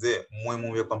 Ze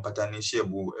muhimu wewe kwa mpatanishi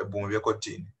ebu mwe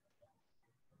kotini.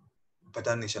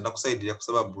 Mpatanishi ndakusaidia kwa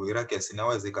sababu ira kesi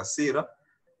inaweza ikasira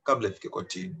kabla ifike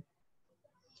kotini.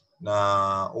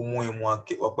 Na umuhimu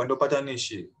wa kwenda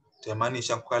upatanishi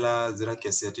temaanisha kukala zira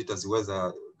kesi atita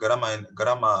ziweza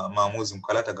gharama maamuzi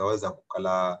mkala tagaweza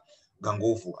kukala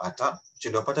ganguvu hata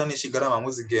chendo upatanishi gharama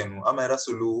maamuzi genu ama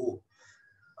irasuluhu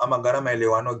ama gharama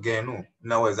elewano genu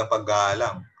naweza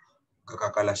pagala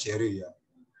kakakala sheria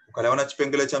ukalaona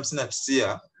kipengele cha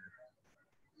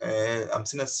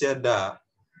 59 da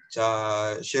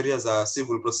cha sheria za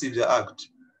Civil Procedure Act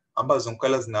ambazo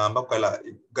mkala zinaamba kala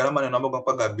gharama neno ambapo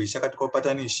pagabisha katika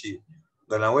upatanishi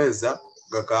ganaweza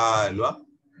gakalwa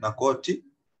na koti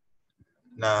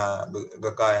na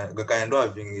gakaendoa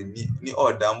vingi ni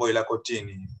order ambayo ila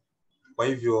kotini. Kwa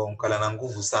hivyo mkala na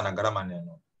nguvu sana gharama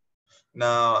neno.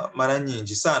 Na mara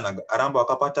nyingi sana aramba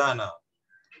wakapatana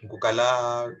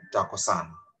mkukala tako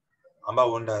sana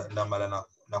ambao ndamala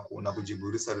na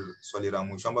kujiburisa swali la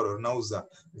mwisho ambalo linauza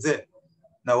ze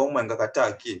na wao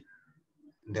ngakataki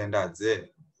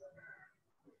ndendaze.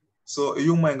 So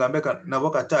yu mwenga mbeka na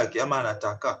wakataki ama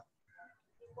anataka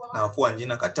na afua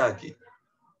njina kataki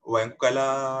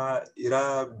wankala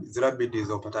zira bidi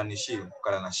za upatanishi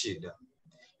kala na shida.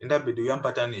 Inda bidi ya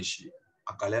mpatanishi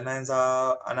akalena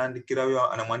enza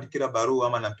anamwandikira barua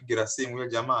ama anapigira simu ya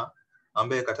jamaa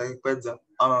ambaye kataki kweza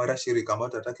ama wala shirika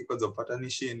ambayo tataki kweza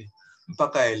upatanishini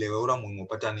mpaka elewe ura muhimu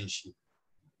upatanishi.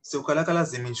 Si ukala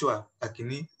lazimishwa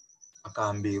lakini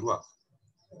akaambirwa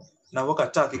na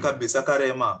wakataki kabisa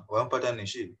karema wa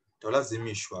mpatanishi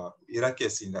tolazimishwa ira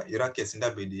kesi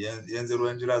ndabidi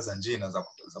yenze njira za njina za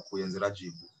kuyenzera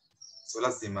jibu. So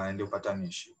lazima ende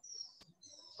upatanishi.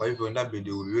 Kwa hivyo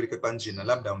ndabidi uliweke kwa njina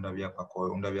labda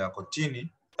undavya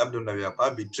kotini, labda undavya kwa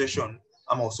arbitration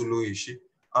ama usuluhishi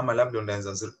ama labda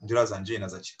undaenza njira za njina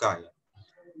za chikaya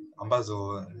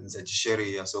ambazo za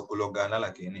kisheria so kulogana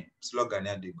lakini slogan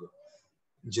ya Digo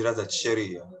njira za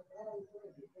kisheria.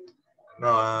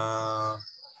 Na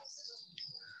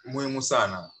muhimu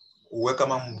sana uwe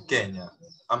kama Mkenya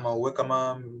ama uwe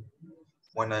kama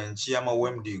mwananchi ama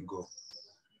uwe mdigo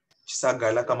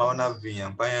chisagala kama ona vinya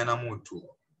mpaya na mutu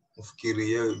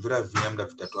ufikirie vira vinya mda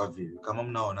vitatu vivi kama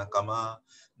mnaona kama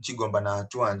nchigomba na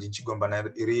atuanji nchigomba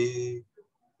na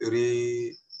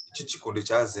iri chichikundi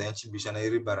chaze nchibisha na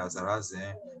iri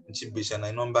barazaraze nchibisha na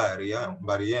ino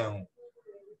mbari yenu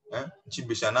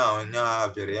nchibisha nao nya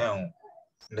vere yenu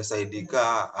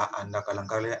ndasaidika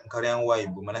ndakala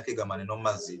waibu manake ga maneno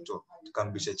mazito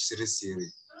tukambisha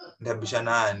chisiri ndabisha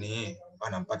nani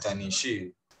bana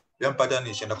mpatanishi ya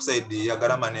mpatanishi ndakusaidia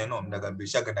gharama neno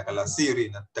ndagabisha gandakala siri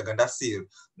na tagandha siri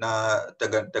na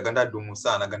tagandha dumu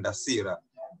sana ganda sira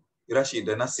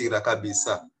irashida na sira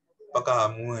kabisa paka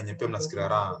mwenye pia mnasikira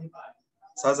raha.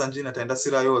 Sasa njina taenda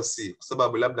sira yosi kwa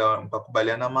sababu labda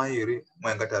mpakubaliana mahiri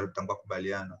mwenga tarutangwa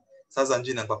kubaliana. Sasa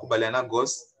njina mpakubaliana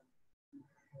ghost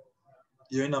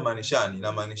hiyo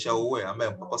inamaanisha uwe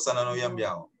ambaye mpakosana na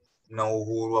uyambiao na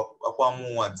uhuru wa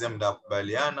kuamua zemda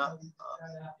kubaliana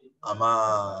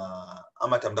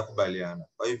ama tamda kubaliana.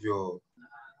 Kwa hivyo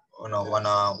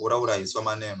wana urahisi wa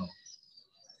maneno.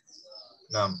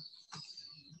 Naam.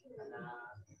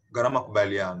 Gharama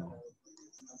kubaliano.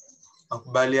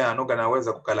 Makubaliano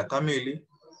ganaweza kukala kamili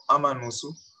ama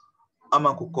nusu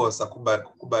ama kukosa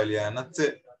kubaliana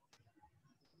te.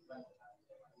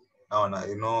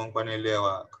 Naona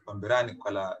kwanelewa kapambirani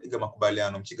kukala iga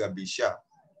makubaliano mchigabisha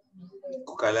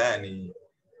kukala yani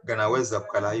ganaweza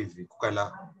kukala hivi,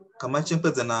 kukala kama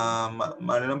chimpeza na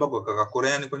maneno ambayo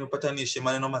kakakoreani kwenye upatanishi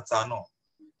maneno matano.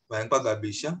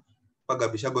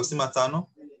 Pagabisha gosi matano,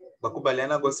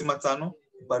 bakubaliana gosi matano,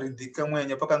 baridhika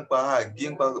mwenye paka mpa hagi,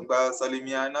 mpa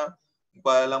salimiana,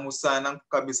 mpa lamusana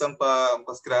kabisa,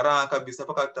 mpa sikirara kabisa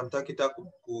paka tamtakita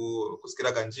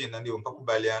kusikira ganjina ndio mpa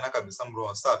kubaliana kabisa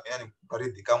mroho safi, yani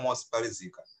baridhika mosi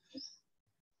parizika.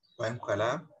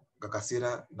 Kukala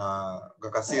gakasira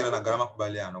na gharama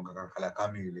kubaliano gakala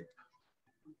kamili.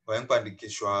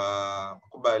 Kuandikishwa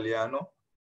kubaliano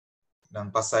na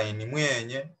mpasaini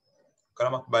mwenye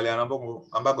kama kubaliana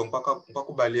ambago mpaka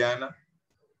kubaliana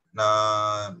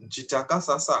na mchitaka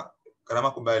sasa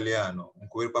kama kubaliano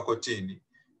mkuweka kotini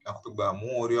na kupigwa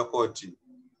muhuri wa koti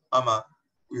ama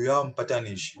uya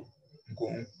mpatanishi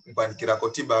mpandikira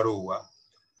koti barua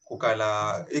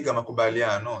kukala iga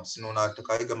makubaliano sino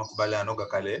unataka iga makubaliano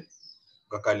gakale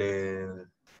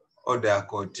order ya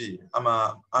koti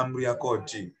ama amri ya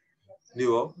koti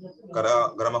ndio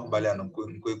gharama kubaliano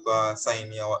mkuweka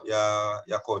saini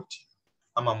ya koti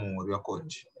ama muhuri wa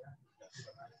koti.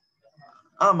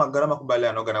 Ama gharama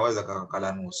kubaliano ganaweza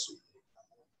kakala nusu.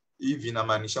 Hivi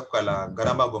inamaanisha kukala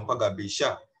gharama gompa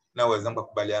gabisha naweza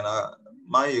mkakubaliana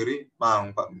mairi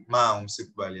maau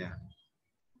msikubaliana.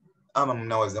 Ama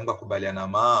mnaweza mkakubaliana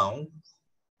maau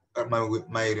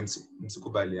mairi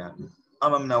msikubaliana.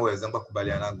 Ama mnaweza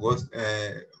mkakubaliana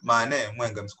mane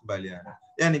mwenga msikubaliana.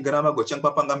 Yani gharama go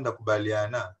changpa panga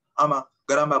mtakubaliana ama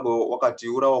gharama go wakati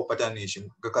ura wa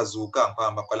upatanishi gakazuka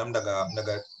mpamba kwa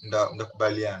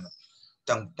mdakubaliana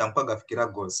tampaga fikira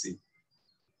gosi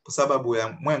kwa sababu ya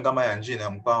mwenga ya njina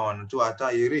mpawa tu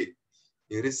hata iri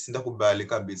sindakubali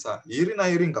kabisa na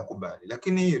iri ngakubali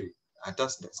lakini iri hata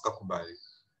sikakubali.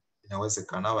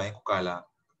 Inawezekana wa kukala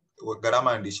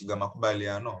gharama ndishiga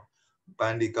makubaliano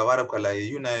pandika wara kala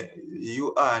yu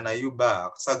na yu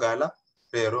ba sagala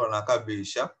pero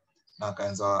nakabisha na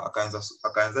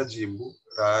akaanza jibu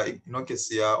ino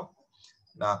kesi yao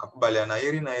na akakubaliana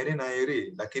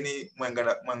iri lakini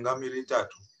mwenga mili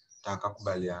tatu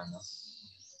takakubaliana.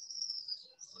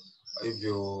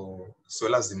 Hivyo sio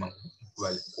lazima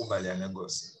kubaliana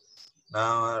gosi.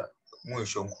 Na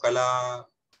mwisho mkala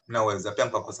mnaweza pia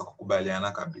mkakosa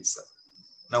kukubaliana kabisa.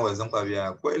 Naweza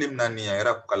mkavia kweli mnania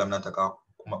era kukala mnataka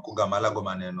kugamala go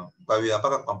maneno mkavia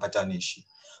mpaka kwa mpatanishi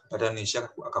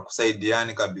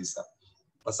akakusaidiani kabisa.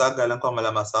 Pasagala kwa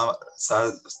mala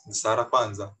sara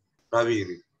kwanza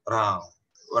raviri rao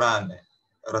rane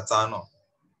ratano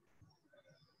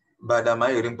baada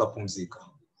mairi mpapumzika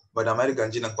baada mairi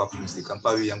ganjina mpapumzika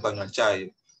mpawia mpanywa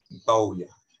chai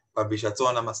mpauya pabisha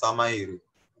tona masaa mairi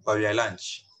mpawia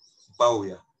lunch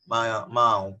mpauya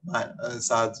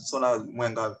saa sona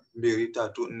mwenga 2 3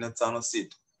 4 5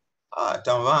 6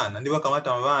 tamvana ndiwa kama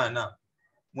tamvana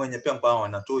mwenye pia mpawa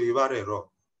na tu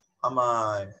ivarero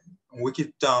ama wiki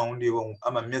town ndiwo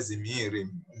ama miezi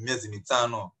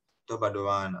 5 tobado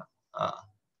wana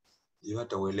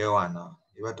iwata uelewana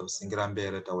iwata usingira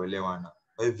mbele tawelewana.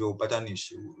 Kwa hivyo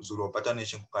upatanishi uzuri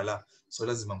upatanishi kukala so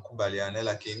lazima mkubaliane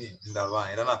lakini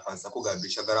ndava ina nafasi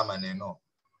kugabisha gharama neno.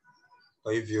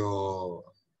 Kwa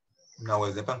hivyo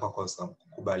mnaweza panga kosa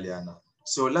kukubaliana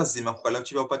so lazima kukala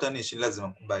chiwa upatanishi lazima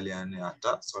mkubaliane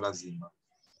hata so lazima.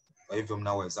 Kwa hivyo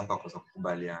mnaweza mkakosa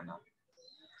kukubaliana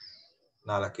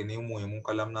na lakini muhimu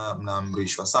kala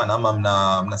mnaamrishwa sana ama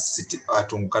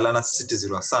mnasisitiza na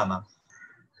sisitizwa sana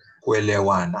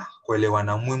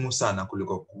kuelewana muhimu sana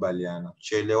kuliko kukubaliana.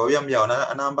 Chelewa huyo mjao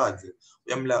anaambaje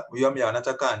huyo mjao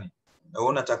anatakani na wewe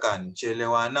unatakani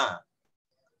chelewana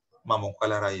mambo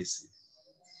kala rahisi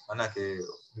manake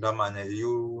ndamanya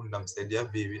yu ndamsaidia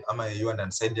vivi ama yu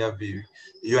ndanisaidia vivi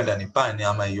yu ndanipani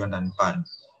ama yu ndanipani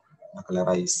nakala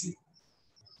rahisi.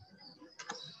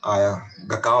 Aya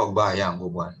gakao ba yangu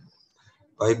bwana.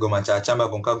 Kwa hiyo machachamba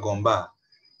gomba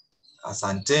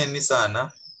asanteni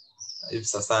sana. Hivi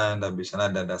sasa ndabishana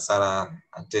dada Sara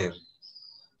Ater.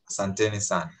 Asanteni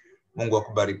sana. Mungu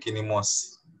akubarikini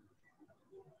mosi.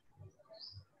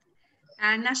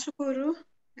 Nashukuru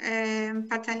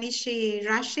Mpatanishi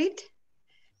Rashid.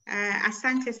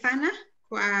 Asante sana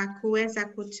kwa kuweza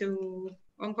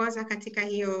kutuongoza katika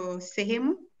hiyo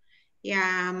sehemu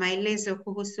ya maelezo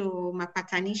kuhusu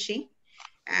mapatanishi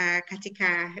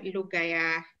katika lugha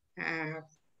ya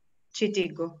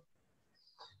Chidigo.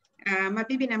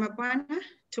 Mabibi na mabwana,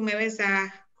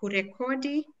 tumeweza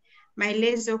kurekodi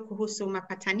maelezo kuhusu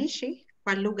mapatanishi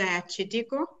kwa lugha ya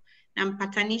Chidigo na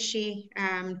Mpatanishi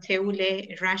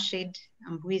Mteule Rashid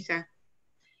Mbwiza.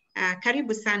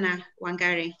 Karibu sana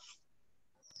Wangare.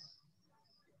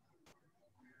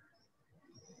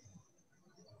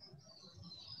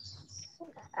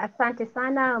 Asante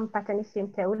sana Mpatanishi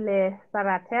Mteule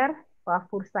Rashid kwa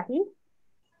fursa hii,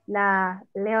 na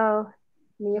leo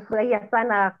nimefurahia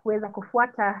sana kuweza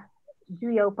kufuata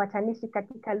juu ya upatanishi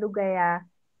katika lugha ya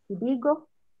Kidigo,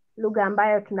 lugha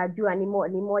ambayo tunajua ni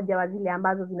moja wa zile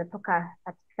ambazo zinatoka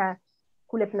katika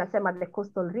kule tunasema the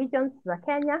coastal regions za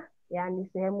Kenya, yani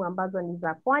sehemu ambazo ni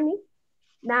za pwani.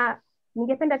 Na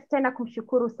ningependa tena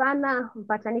kumshukuru sana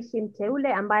Mpatanishi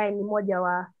Mteule ambaye ni mmoja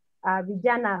wa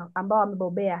vijana ambao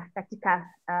wamebobea katika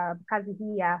kazi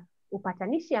hii ya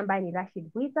upatanishi, ambaye ni Rashid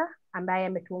Mbwiza, ambaye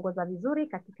ametuongoza vizuri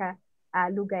katika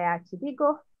lugha ya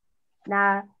Chidigo.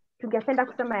 Na tungependa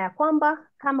kusema ya kwamba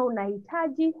kama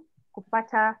unahitaji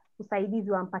kupata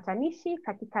usaidizi wa mpatanishi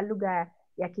katika lugha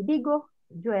ya Kidigo,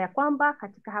 jua ya kwamba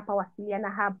katika hapa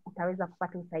Wasilianahub utaweza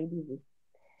kupata usaidizi.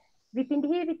 Vipindi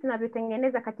hivi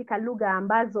tunavyotengeneza katika lugha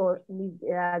ambazo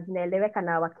zinaeleweka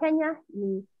na Wakenya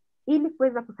ni ili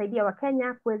kuweza kusaidia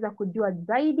Wakenya kuweza kujua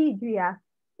zaidi juu ya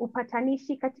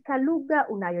upatanishi katika lugha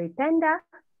unayoipenda,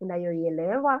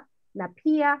 unayoielewa na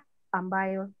pia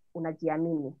ambayo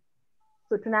unajiamini.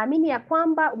 So tunaamini ya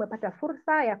kwamba umepata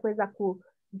fursa ya kuweza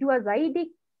kujua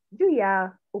zaidi juu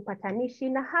ya upatanishi,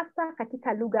 na hasa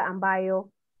katika lugha ambayo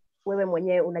wewe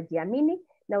mwenyewe unajiamini,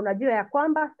 na unajua ya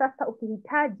kwamba sasa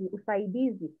ukihitaji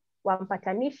usaidizi wa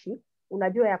mpatanishi,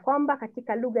 unajua ya kwamba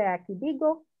katika lugha ya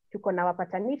Kidigo tuko na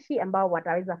wapatanishi ambao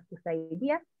wataweza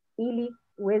kusaidia ili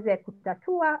uweze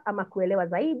kutatua ama kuelewa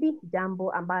zaidi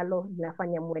jambo ambalo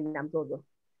linafanya muwe na mzozo.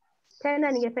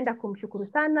 Tena ningependa kumshukuru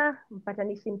sana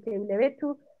mpatanishi mteule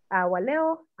wetu wa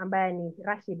leo ambaye ni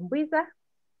Rashid Mbwiza,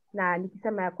 na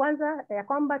nikisema ya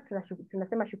kwamba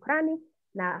tunasema shukrani,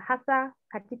 na hasa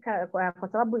katika kwa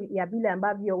sababu ya vile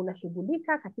ambavyo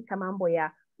unashughulika katika mambo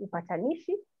ya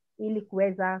upatanishi ili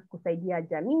kuweza kusaidia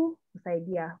jamii,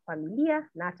 kusaidia familia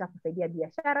na hata kusaidia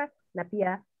biashara, na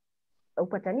pia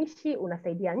upatanishi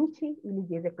unasaidia nchi ili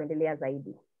ziweze kuendelea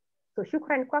zaidi. So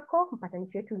shukrani kwako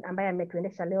mpatanishi wetu ambaye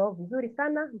ametuendesha leo vizuri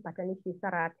sana, Mpatanishi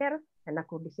Rashid, na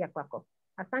nakurudishia kwako.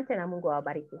 Asante na Mungu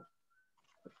awabariki.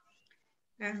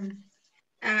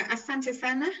 Asante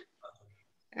sana.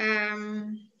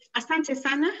 Asante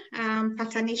sana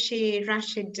Mpatanishi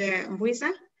Rashid Mbwiza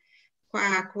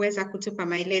kwa kuweza kutupa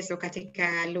maelezo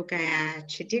katika lugha ya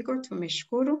Chidigo.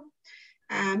 Tumeshukuru.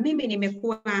 Mimi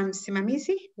nimekuwa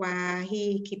msimamizi wa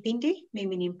hii kipindi.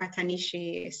 Mimi ni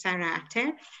Mpatanishi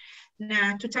Rashid,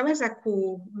 na tutaweza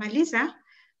kumaliza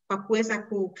kwa kuweza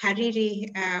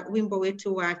kukariri wimbo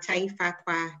wetu wa taifa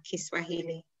kwa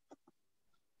Kiswahili.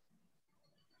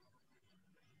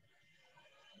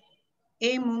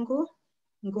 Ee Mungu,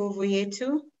 nguvu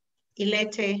yetu,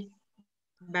 ilete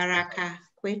baraka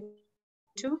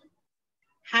kwetu,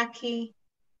 haki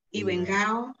iwe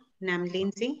ngao na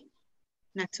mlinzi,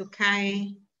 na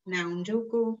tukae na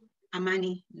undugu,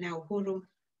 amani na uhuru,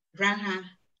 raha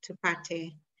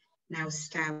tupate na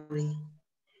ustawi.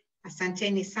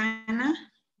 Asanteni sana,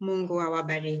 Mungu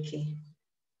awabariki.